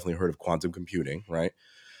guys have definitely heard of quantum computing, right?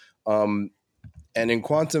 And in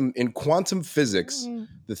quantum physics,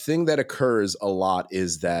 the thing that occurs a lot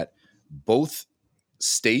is that both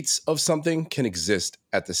states of something can exist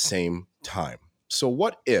at the same time. So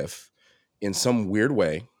what if, in some weird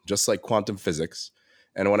way, just like quantum physics,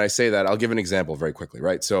 And when I say that, I'll give an example very quickly,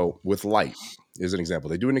 right? So with light, here's an example.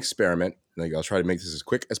 They do an experiment. Like, I'll try to make this as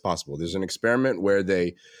quick as possible. There's an experiment where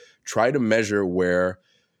they try to measure where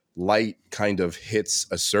light kind of hits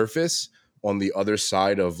a surface on the other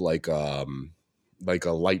side of like a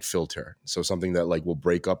light filter. So something that like will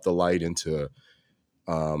break up the light into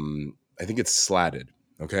I think it's slatted.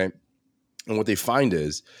 Okay. And what they find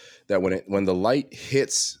is that when the light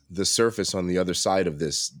hits the surface on the other side of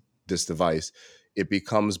this device, it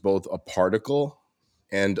becomes both a particle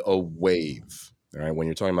and a wave. All right. When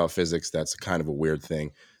you're talking about physics, that's kind of a weird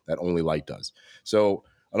thing that only light does. So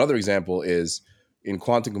another example is in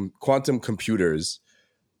quantum computers,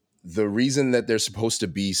 the reason that they're supposed to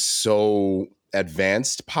be so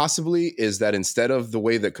advanced possibly is that instead of the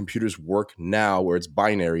way that computers work now, where it's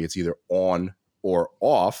binary, it's either on or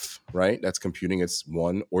off, right? That's computing, it's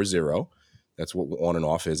 1 or 0. That's what on and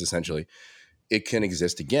off is essentially. It can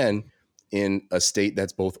exist again in a state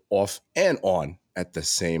that's both off and on at the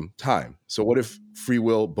same time. So what if free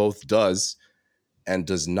will both does and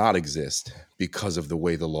does not exist because of the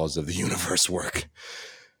way the laws of the universe work?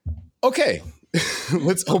 Okay,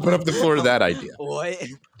 let's open up the floor to that idea. What?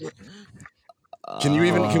 Can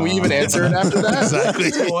we even answer it after that?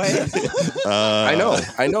 Exactly. What? I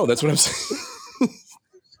know. That's what I'm saying.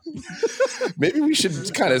 Maybe we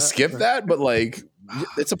should kind of skip that, but like,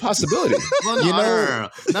 it's a possibility. Well, You no,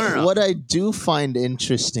 no. What I do find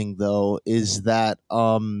interesting though is that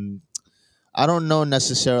I don't know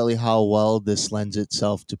necessarily how well this lends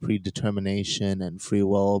itself to predetermination and free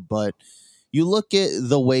will, but you look at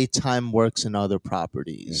the way time works in other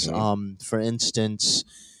properties. For instance,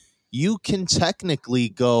 you can technically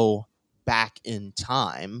go back in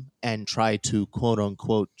time and try to quote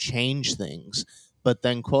unquote change things, but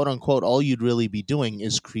then quote unquote all you'd really be doing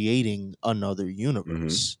is creating another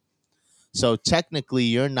universe. So technically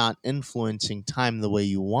you're not influencing time the way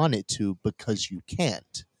you want it to because you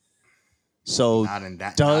can't. So Not in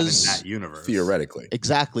that universe. Theoretically.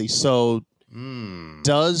 exactly. So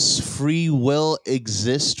does free will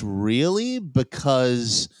exist really?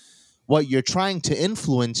 Because what you're trying to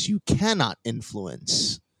influence, you cannot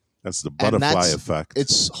influence. That's the butterfly effect.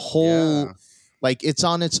 Its whole, Yeah. like, it's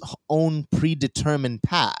on its own predetermined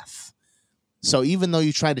path. So even though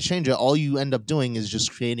you try to change it, all you end up doing is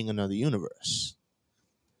just creating another universe.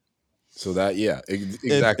 So that, yeah,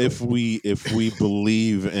 exactly. If we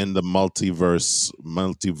believe in the multiversal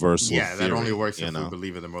Yeah, that theory, only works you if know? we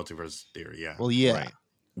believe in the multiverse theory. Yeah. Well, yeah. Right.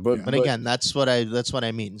 But again, that's what I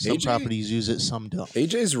mean. Some AJ properties use it, some don't.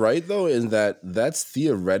 AJ's right though in that that's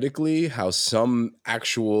theoretically how some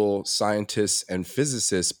actual scientists and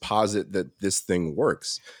physicists posit that this thing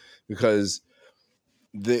works, because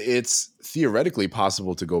it's theoretically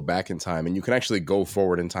possible to go back in time, and you can actually go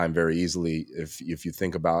forward in time very easily if you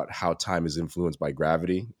think about how time is influenced by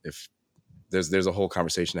gravity. If there's a whole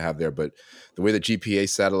conversation to have there, but the way that GPA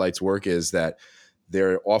satellites work is that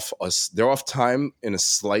they're off time in a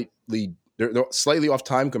they're slightly off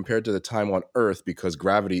time compared to the time on Earth, because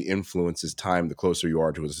gravity influences time the closer you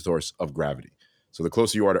are to the source of gravity. So the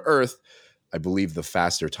closer you are to Earth, I believe the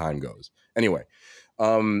faster time goes. Anyway,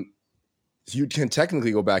 you can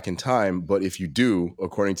technically go back in time, but if you do,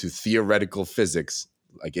 according to theoretical physics,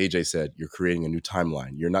 like AJ said, you're creating a new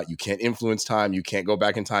timeline. You can't influence time. You can't go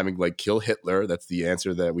back in time and like kill Hitler. That's the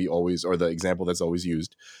answer that or the example that's always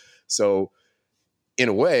used. So in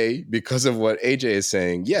a way, because of what AJ is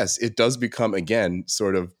saying, yes, it does become, again,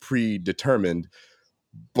 sort of predetermined,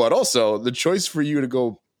 but also the choice for you to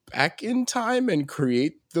go back in time and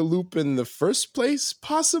create the loop in the first place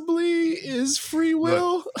possibly is free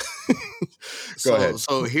will. Go ahead.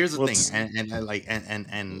 So here's the Let's- thing, and I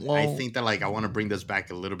Well- think that like I want to bring this back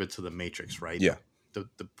a little bit to the Matrix, right? Yeah.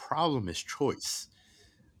 The problem is choice,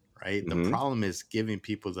 right? The Mhm. problem is giving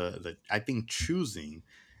people the I think choosing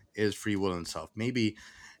is free will itself. Maybe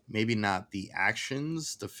not the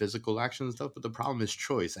actions, the physical actions and stuff, but the problem is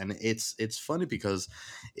choice. And it's funny because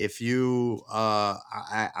if you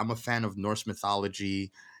I'm a fan of Norse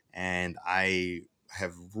mythology, and I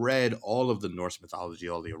have read all of the Norse mythology,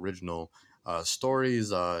 all the original stories,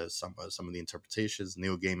 some of the interpretations.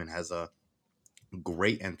 Neil Gaiman has a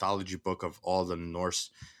great anthology book of all the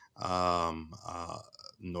Norse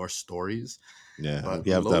stories. Yeah, But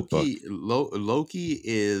we have that book. Loki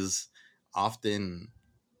is often,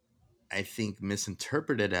 I think,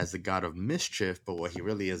 misinterpreted as the god of mischief, but what he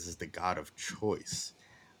really is the god of choice.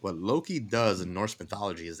 What Loki does in Norse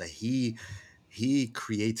mythology is that he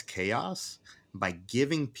creates chaos by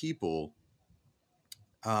giving people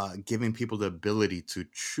the ability to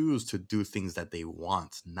choose to do things that they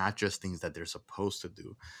want, not just things that they're supposed to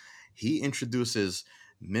do. He introduces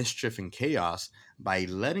mischief and chaos by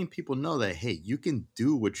letting people know that, hey, you can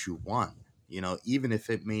do what you want, even if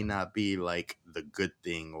it may not be like the good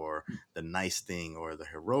thing or the nice thing or the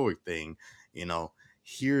heroic thing.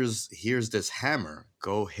 Here's this hammer,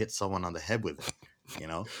 go hit someone on the head with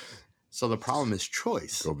it. So the problem is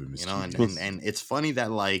choice. Go be And, mischievous. and it's funny that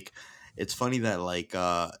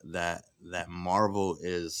that Marvel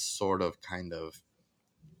is sort of kind of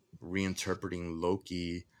reinterpreting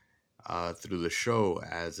Loki through the show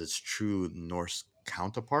as its true Norse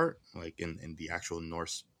counterpart, like in the actual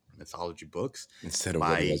Norse mythology books, Instead of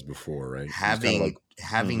what it by was before, right? It's having kinda like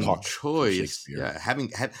having Puck from choice, Shakespeare.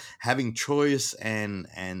 having choice and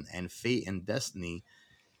fate and destiny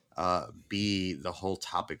be the whole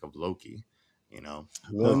topic of Loki.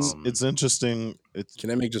 It's interesting.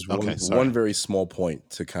 Can I make just Okay, sorry. one very small point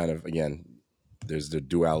to kind of, again, there's the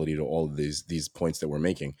duality to all of these points that we're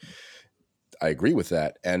making. I agree with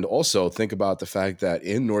that. And also think about the fact that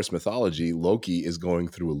in Norse mythology, Loki is going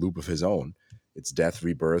through a loop of his own. It's death,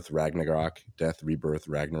 rebirth, Ragnarok, death, rebirth,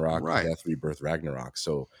 Ragnarok, Right. death, rebirth, Ragnarok.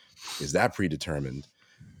 So is that predetermined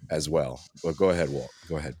as well? Well, go ahead, Walt.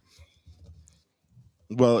 Go ahead.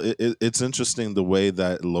 Well, it's interesting the way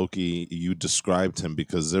that Loki, you described him,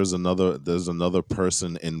 because there's another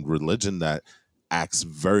person in religion that acts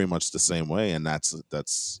very much the same way, and that's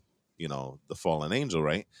the fallen angel,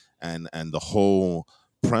 right? And the whole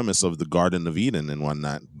premise of the Garden of Eden and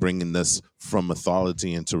whatnot, bringing this from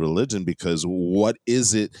mythology into religion, because what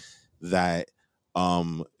is it that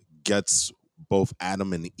gets both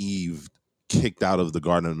Adam and Eve kicked out of the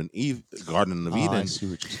Garden of Eden? I see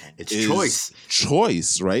what you're saying. It's is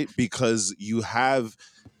choice, right? Because you have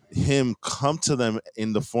him come to them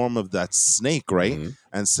in the form of that snake, right? Mhm.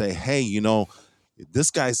 And say, hey,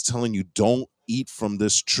 this guy's telling you don't eat from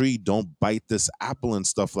this tree, don't bite this apple and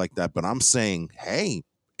stuff like that. But I'm saying, hey,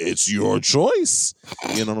 it's your choice.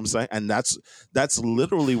 You know what I'm saying? And that's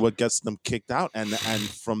literally what gets them kicked out. And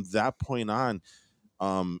from that point on,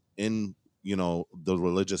 in the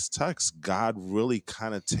religious text, God really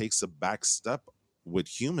kind of takes a back step with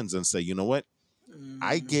humans and say, you know what?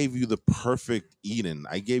 I gave you the perfect Eden.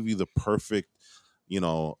 I gave you the perfect,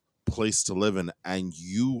 place to live in, and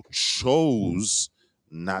you chose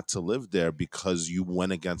not to live there because you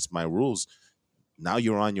went against my rules. Now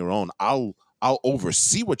you're on your own. I'll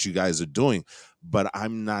oversee what you guys are doing, but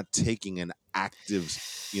I'm not taking an active,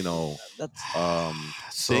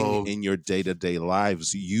 thing in your day-to-day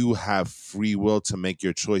lives. You have free will to make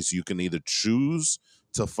your choice. You can either choose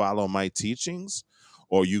to follow my teachings,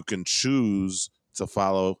 or you can choose to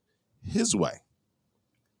follow his way.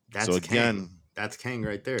 That's So again, Kang. That's Kang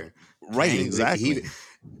right there. Right, Kang, exactly.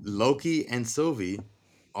 Loki and Sylvie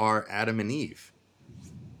are Adam and Eve.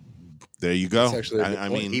 There you go. That's actually a good I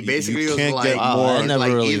point. mean, He basically you was can't like, get Wow, more. I never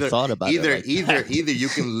like really either, thought about either, it like that. either you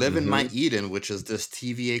can live in my Mhm. Eden, which is this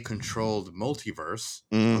TVA controlled multiverse,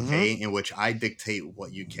 Mhm. okay, in which I dictate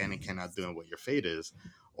what you can and cannot do and what your fate is,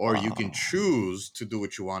 or you can choose to do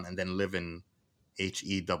what you want and then live in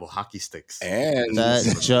HE double hockey sticks. And That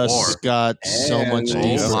War. just got so much And- There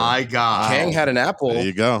you Oh go. deeper. my god! Kang had an apple. There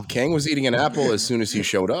you go. Kang was eating an apple as soon as he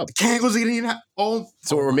showed up. Kang was eating that.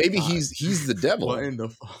 So, or my maybe God. he's the devil. What in the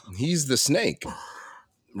fuck? He's the snake,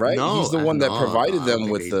 right? No, he's the one that no, provided I them don't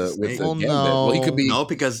with think the he's the with the snake. gambit. Well, Well, he could be. No,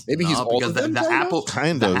 because maybe he's all of them, the kind apple of?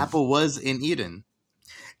 Kind the of. apple was in Eden.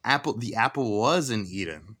 The apple was in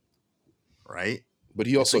Eden, right? But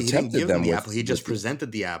he also So he didn't tempted give them them the with apple. He just with the-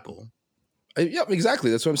 presented the apple. Yeah,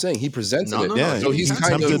 exactly. That's what I'm saying. He presented No, it. no, Yeah, no. So he he's didn't.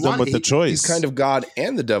 kind He of- tempted them with the he- choice. He's kind of God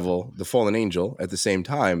and the devil, the fallen angel, at the same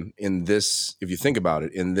time in this. If you think about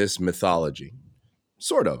it, in this mythology,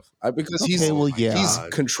 sort of, because he's Okay, well, my yeah. he's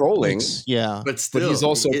God. controlling. Yeah. But still, he's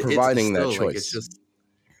also it's providing that still, like, choice. it's just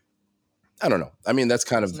I don't know. I mean, that's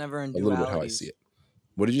kind It's of never in a little bit how I dualities. see it.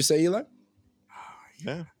 What did you say, Eli?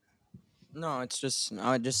 Yeah. No, it's just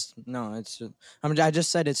I just no, it's just, I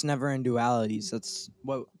just said it's never in dualities. That's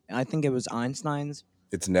what I think it was Einstein's.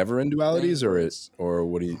 It's never in dualities, Thing or where it, it's- or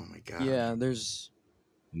what do you? oh my God. Yeah,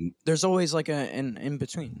 Mm. there's always like an in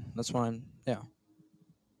between. That's why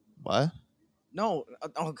What? No,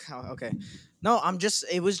 okay. No, I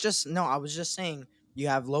was just saying you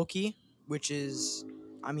have Loki, which is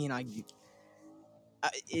I mean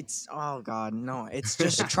it's oh god, no, it's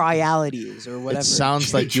just trialities or whatever. It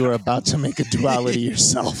sounds like you were about to make a duality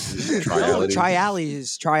yourself. No,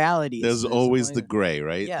 trialities. There's always the like- gray,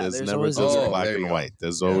 right? Yeah, there's there's never always just the gray. black There you and go. white.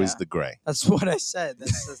 There's always Yeah. the gray. That's what I said.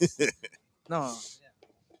 That's no.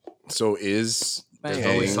 So is There's There's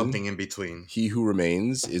always Kang something in between. he who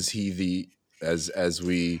remains? Is he the as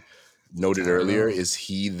we noted I don't earlier? know. Is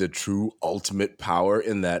he the true ultimate power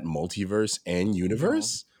in that multiverse and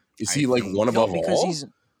universe? Is he like one No, above because all? he's.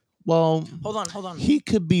 Well, Hold on. he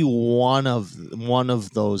could be one of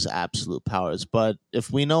those absolute powers, but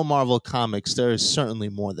if we know Marvel Comics, there is certainly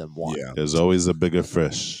more than one. Yeah, There's always a bigger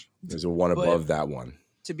fish. there's a one But- above that one.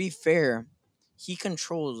 To be fair, he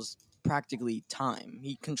controls practically time.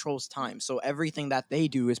 He controls time, so everything that they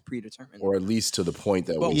do is predetermined. Or at least to the point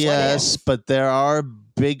that But we what Yes, if- but there are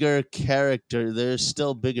bigger characters. There's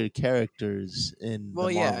still bigger characters in Well,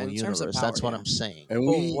 the yeah, Marvel in terms of universe. power, That's what yeah. I'm saying. and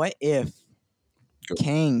But we. what if Go.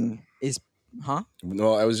 Kang is? Huh?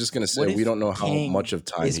 No, I was just gonna say What we if don't know how Kang much of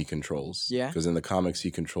time is- he controls. Yeah. because in the comics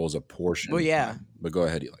he controls a portion. Well, of yeah. time. But go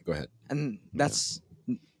ahead, Eli. Go ahead. And that's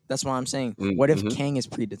what I'm saying. Mm, What if mhm. Kang is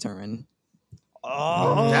predetermined?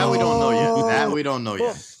 That we don't know yet. That we don't know Well,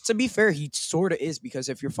 yet. to be fair, he sort of is because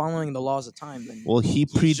if you're following the laws of time, then Well, he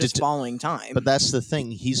he's just predetermined. following time. But that's the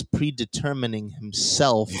thing. He's predetermining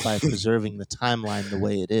himself by preserving the timeline the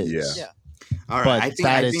way it is. Yeah. All right, but I think,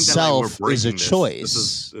 that I think itself that, like, we're is a breaking this. choice. This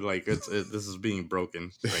is like this is being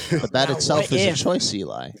broken right now. But that Now, itself what is a if- choice,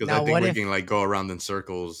 Eli. Because Now, I think what we if- can like go around in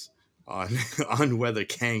circles on on whether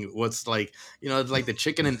Kang. What's like it's like the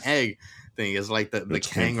chicken and egg thing. Is like the Which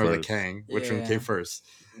Kang came or the first? Kang. Which one Yeah. came first?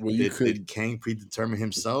 Well, you Did Kang predetermine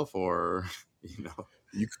himself, or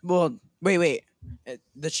Well, wait.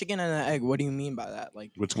 The chicken and the egg. What do you mean by that?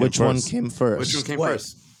 Like, Which Which one came first? which one came What?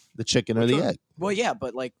 first? The chicken or Which the one? egg? well, yeah,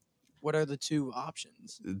 but like, what are the two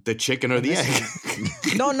options? The chicken or the egg?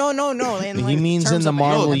 No. And, He like, means in terms the of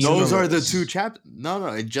Marvel egg, no, those are the universe. two chapters. No,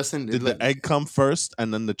 it just in Did like, the egg come first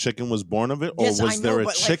and then the chicken was born of it, or Yes, I was there know, a but,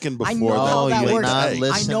 like, chicken I before know how Oh, that you're works. not I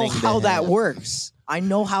listening know to how that him. works. I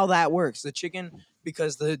know how that works. The chicken,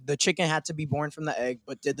 because the chicken had to be born from the egg,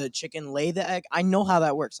 but did the chicken lay the egg? I know how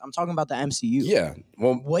that works. I'm talking about the MCU. Yeah.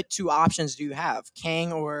 Well, What two options do you have?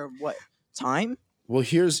 Kang or what? Time? Well,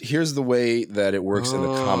 here's the way that it works in the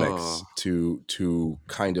comics Oh. to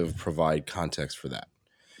kind of provide context for that.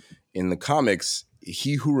 In the comics,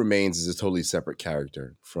 He Who Remains is a totally separate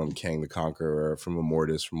character from Kang the Conqueror, from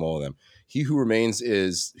Immortus, from all of them. He Who Remains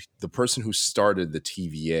is the person who started the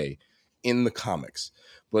TVA in the comics.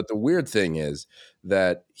 But the weird thing is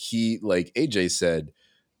that he, like AJ said,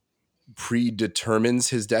 predetermines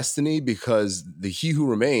his destiny because the He Who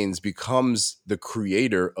Remains becomes the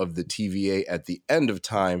creator of the TVA at the end of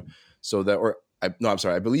time, so that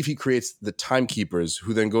I believe he creates the timekeepers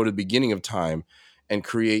who then go to the beginning of time and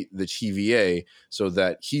create the TVA so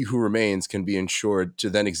that He Who Remains can be ensured to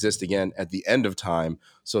then exist again at the end of time,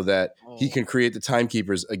 so that he can create the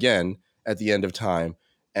timekeepers again at the end of time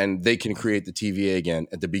and they can create the TVA again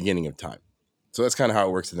at the beginning of time. So that's kind of how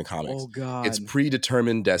it works in the comics. Oh God. It's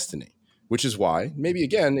predetermined destiny, which is why maybe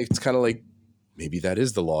again it's kind of like maybe that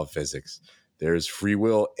is the law of physics. There's free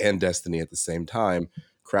will and destiny at the same time,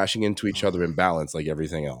 crashing into each other in balance like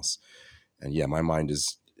everything else. And yeah, my mind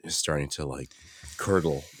is starting to like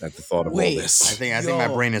curdle at the thought of Wait. all this. I think my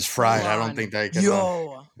brain is fried. I Hold don't on. think that I can.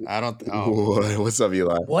 Yo. I don't. Oh. What's up,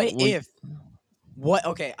 Eli? What if? What?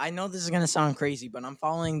 Okay, I know this is gonna sound crazy, but I'm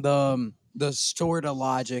following the sort of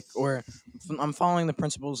logic, or I'm following the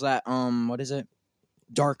principles that what is it?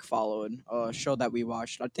 Dark followed a show that we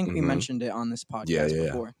watched. I think we Mhm. mentioned it on this podcast Yeah.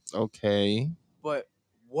 before. Okay. But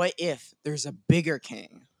what if there's a bigger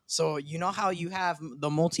Kang? So you know how you have the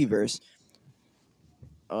multiverse.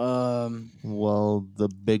 Well, the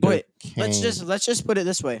bigger But Kang. let's just put it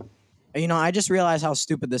this way. You know, I just realized how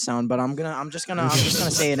stupid this sounds, but I'm just gonna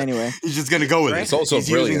say it anyway. He's just gonna go with Right? it. It's also He's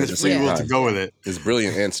brilliant using at his the free same will to time. go with it. It's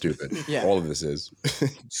brilliant and stupid. Yeah. All of this is.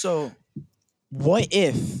 So, what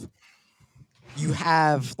if you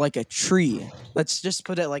have like a tree? Let's just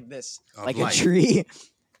put it like this: Of like light. a tree.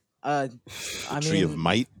 I Tree mean, of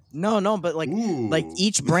might. no, but like Ooh.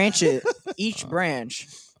 each branch is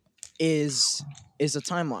a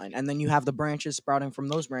timeline, and then you have the branches sprouting from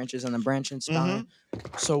those branches, and the branches sprouting.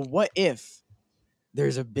 So, what if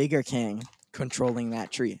there's a bigger Kang controlling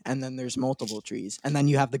that tree, and then there's multiple trees, and then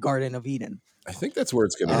you have the Garden of Eden? I think that's where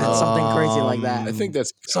it's going to And go. it's something crazy like that. I think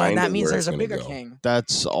that's So kind that of means where there's it's a gonna bigger go. Kang.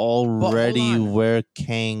 That's already on. where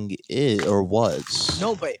Kang is or was.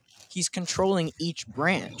 No, but he's controlling each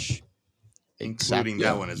branch. Including Exactly.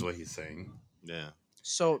 that one is what he's saying. Yeah.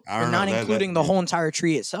 So I we're don't know, not that- including the whole entire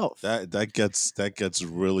tree itself. That gets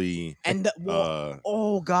really And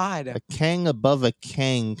oh God, A Kang above a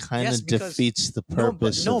Kang kind of Yes, because- defeats the but-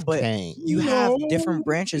 purpose no, of but Kang. you have different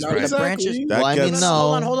branches. Not But the branches. exactly. that Well, I mean, gets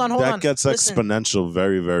no. Hold on. that gets Listen. exponential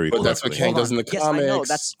very, very But quickly. that's what Kang Hold does in on. the Yes, I know, comics.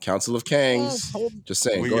 that's- Council of Kangs. Just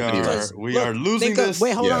saying. We Go ahead, Eli. are losing Think of, this.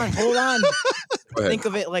 wait, hold Yeah. on. Go ahead. Think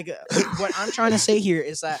of it like what I'm trying to say here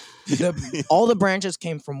is that all the branches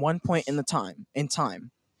came from one point in time,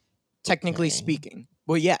 technically Okay. speaking.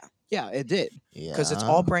 Well, yeah. Yeah, it did. Because it's Yeah.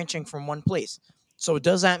 all branching from one place. So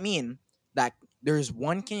does that mean that there's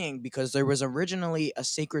one king because there was originally a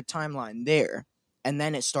sacred timeline there, and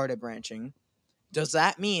then it started branching? Does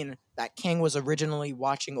that mean that king was originally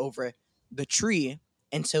watching over the tree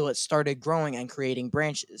until it started growing and creating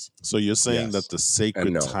branches? So you're saying Yes. that the sacred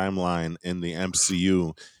And no. timeline in the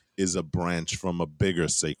MCU is a branch from a bigger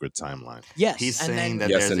sacred timeline. Yes. He's and saying then that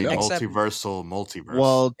Yes there's a and no. Except- multiverse.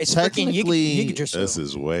 Well, it's freaking technically, Yggdrasil. This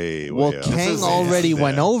is way well, up. Kang is- already this is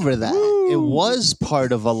went there. over that. It was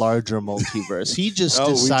part of a larger multiverse. He just Oh,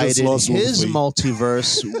 we just decided lost his Wolfie.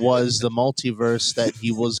 multiverse was the multiverse that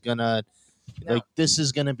he was gonna Now, like. This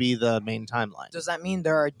is gonna be the main timeline. does that mean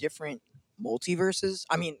there are different multiverses?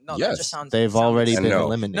 I mean, no, that Yes. just sounds. They've sounds- already And been no. No,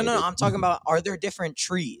 eliminated. no, no. I'm talking about, are there different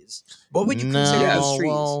trees? What would you no, consider Yes. those trees?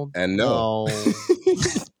 well, And no.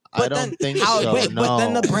 I don't think so. Wait, no. but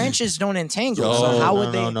then the branches don't entangle. Yo, so how no,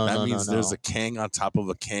 would they? no, that no, means no, there's no. a Kang on top of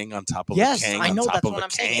a Kang on top of Yes, a Kang I on know. top That's of what a I'm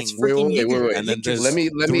saying. Kang. It's Wait, freaking wait, wait, wait. And then Yggdrasil.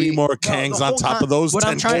 there's Let three me- more No, Kangs the on whole top of those what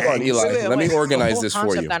 10 I'm trying- Hold on, Kangs. Eli. Wait, Let me the organize whole this for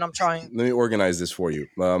concept you. That I'm trying. Let me organize this for you,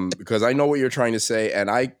 because I know what you're trying to say,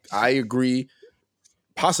 and I agree,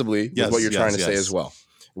 possibly with Yes, what you're trying to yes, say yes. as well.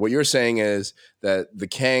 What you're saying is that the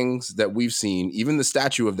Kangs that we've seen, even the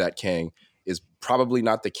statue of that Kang, is probably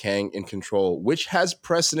not the Kang in control, which has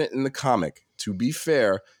precedent in the comic. To be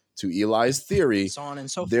fair to Eli's theory, So on and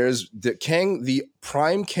so forth. there's the Kang, the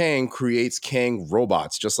prime Kang creates Kang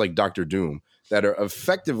robots, just like Doctor Doom, that are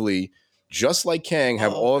effectively just like Kang,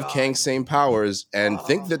 have Oh, all of God. Kang's same powers, and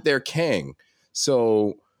think that they're Kang.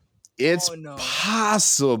 So it's Oh, no.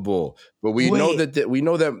 possible, but we know Wait. that we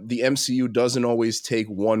know that the MCU doesn't always take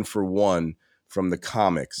one for one from the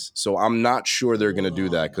comics. So I'm not sure they're going to do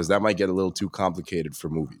that because that might get a little too complicated for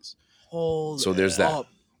movies. Hold So there's that. up.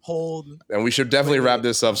 Hold. And we should definitely Wait, wrap wait.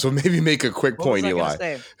 this up. So maybe make a quick What point, was I Eli. gonna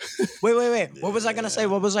say? Wait. What was I gonna say?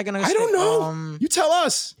 What was I gonna say? I don't know. You tell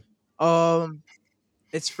us.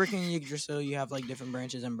 It's freaking Yggdrasil. You have like different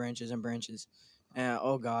branches and branches and branches.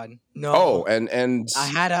 Oh God, no. Oh, and I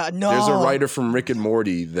had a no. there's a writer from Rick and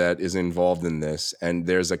Morty that is involved in this, and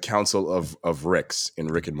there's a council of Ricks in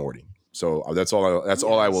Rick and Morty. So that's all.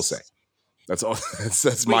 All I will Yes. say. That's all.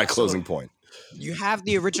 That's my Wait, so- closing point. You have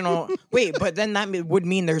the original. Wait, but then that would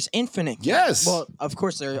mean there's infinite. Kangs. Yes. Well, of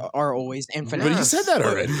course there are always infinite. But you said that But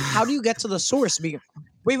already. How do you get to the source? Wait.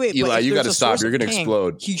 but Eli, if you there's gotta a stop. source You're of gonna Kang,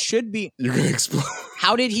 explode. He should be. You're gonna explode.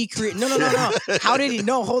 How did he create? No. How did he?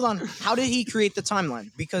 No, hold on. How did he create the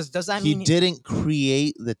timeline? Because does that He mean didn't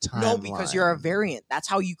create the timeline. No, because you're a variant. That's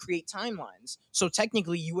how you create timelines. So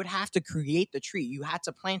technically, you would have to create the tree. You had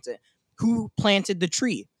to plant it. Who planted the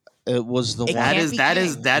tree? It was the It one. That can't is be that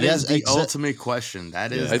is Kang. that Yes, is the exa- ultimate question.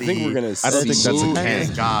 That is I think the we're gonna. I don't think that's a who Kang. is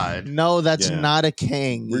God. No, that's Yeah. not a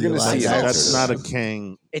Kang. We're gonna Eli. see That's answers. not a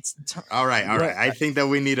Kang. It's All right. Right. I think that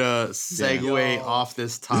we need to segue Yo. off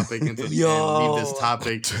this topic into the Yo. end. Leave this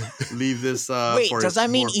topic. Leave this. wait. For Does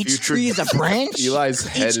that mean more each future tree is a branch? Eli's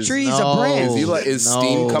head Each is. tree is No. a branch. Is Eli? Is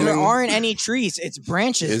steam No. coming? There aren't any trees. It's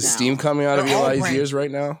branches. Is now. steam coming out of They're all Eli's branch- ears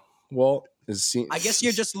right now? Walt, is steam? I guess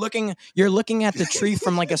you're just looking. You're looking at the tree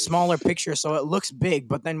from like a smaller picture, so it looks big.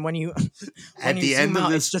 But then when you At you the zoom end of out,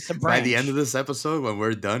 this, it's just a by branch. the end of this episode, when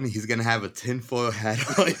we're done, he's gonna have a tinfoil hat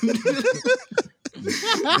on.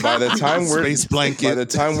 By the time we're Space blanket. by the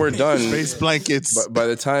time we're done, Space blankets. by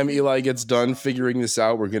the time Eli gets done figuring this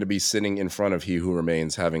out, we're going to be sitting in front of He Who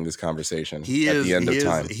Remains, having this conversation He at is the end he of is,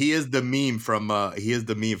 time. He is the meme from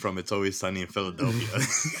It's Always Sunny in Philadelphia.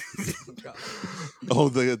 Oh,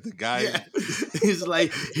 the guy. Yeah. He's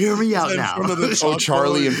like, hear me out in now. front of the Oh,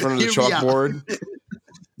 Charlie in front of the Hear me out. chalkboard.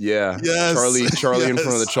 Yeah, Yes. Charlie in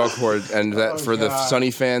front of the Yes. chalkboard, and that for the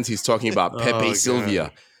Sunny fans, he's talking about Pepe Oh, God.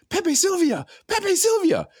 Sylvia. Pepe Sylvia. Pepe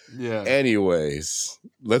Sylvia. Yeah. Anyways,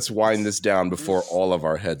 let's wind this down before all of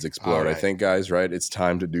our heads explode. All right. I think, guys, right? It's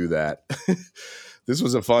time to do that. This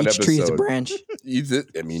was a fun Each episode. tree is a branch.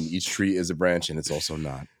 Each tree is a branch, and it's also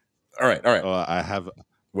not. All right. I have.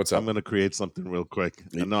 What's up? I'm gonna create something real quick.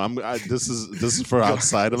 No, this is for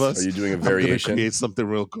outside of us. Are you doing a I'm gonna variation? create something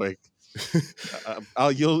real quick.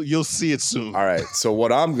 You'll see it soon. All right. So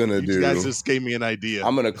what I'm gonna You do? guys just gave me an idea.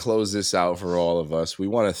 I'm going to close this out for all of us. We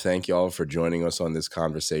want to thank y'all for joining us on this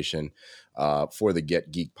conversation for the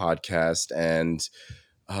Get Geek podcast. And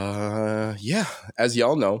as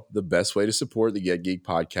y'all know, the best way to support the Get Geek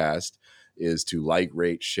podcast is to like,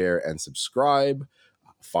 rate, share, and subscribe.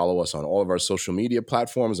 Follow us on all of our social media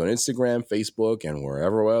platforms on Instagram, Facebook, and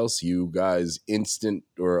wherever else you guys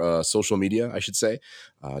social media, I should say.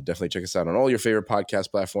 Definitely check us out on all your favorite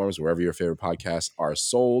podcast platforms, wherever your favorite podcasts are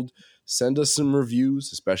sold. Send us some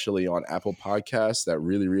reviews, especially on Apple Podcasts. That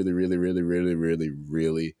really, really, really, really, really, really,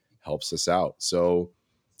 really helps us out. So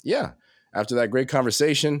yeah, after that great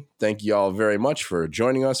conversation, thank you all very much for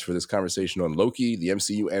joining us for this conversation on Loki, the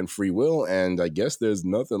MCU, and free will. And I guess there's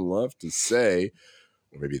nothing left to say,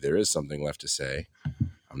 or maybe there is something left to say.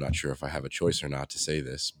 I'm not sure if I have a choice or not to say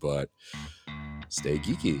this, but stay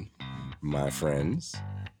geeky, my friends.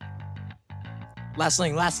 Last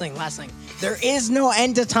thing. There is no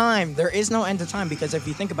end to time. Because if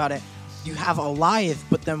you think about it, you have Alive,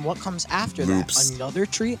 but then what comes after Loops. that? Another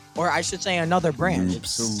tree, or I should say another branch.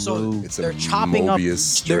 Loops. So It's a they're chopping up. Mobius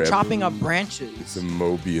strip. They're chopping up branches. It's a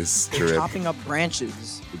Mobius strip. They're chopping up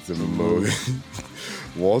branches. It's a Mobius.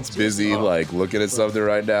 Walt's busy like looking at something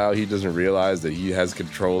right now. He doesn't realize that he has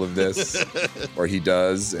control of this, or he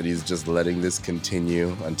does, and he's just letting this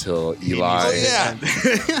continue until Eli.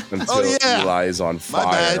 Eli is on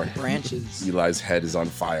fire. Branches. Eli's head is on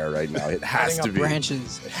fire right now. It has Cutting to up be.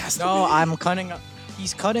 branches. It has to No, be. I'm cutting up.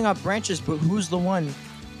 He's cutting up branches, but who's the one?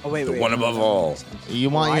 Oh wait, The wait. one above all. You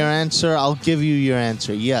want your answer? I'll give you your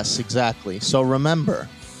answer. Yes, exactly. So remember,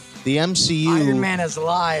 the MCU, Iron Man is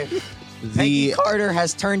alive. Peggy the Carter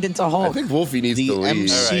has turned into Hulk. I think Wolfie needs the to leave.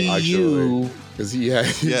 MCU. Because he had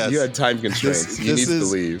Yes. you had time constraints. He needs to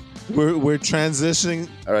leave. We're transitioning.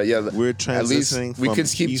 All right, yeah. We're At least transitioning. we from could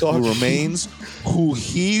keep He talking. Who remains,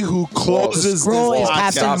 he who closes scroll this is podcast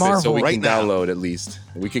Captain Stop it so Marvel. we right can now. download at least.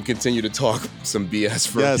 We can continue to talk some BS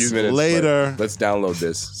for a Yes, few minutes. but later. Let's download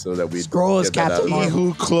this so that we Scroll is get that Captain out. He Marvel.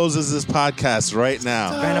 who closes this podcast right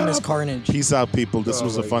now. Venom is Carnage. Peace out, people. This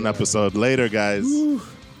was a fun episode. Later, guys.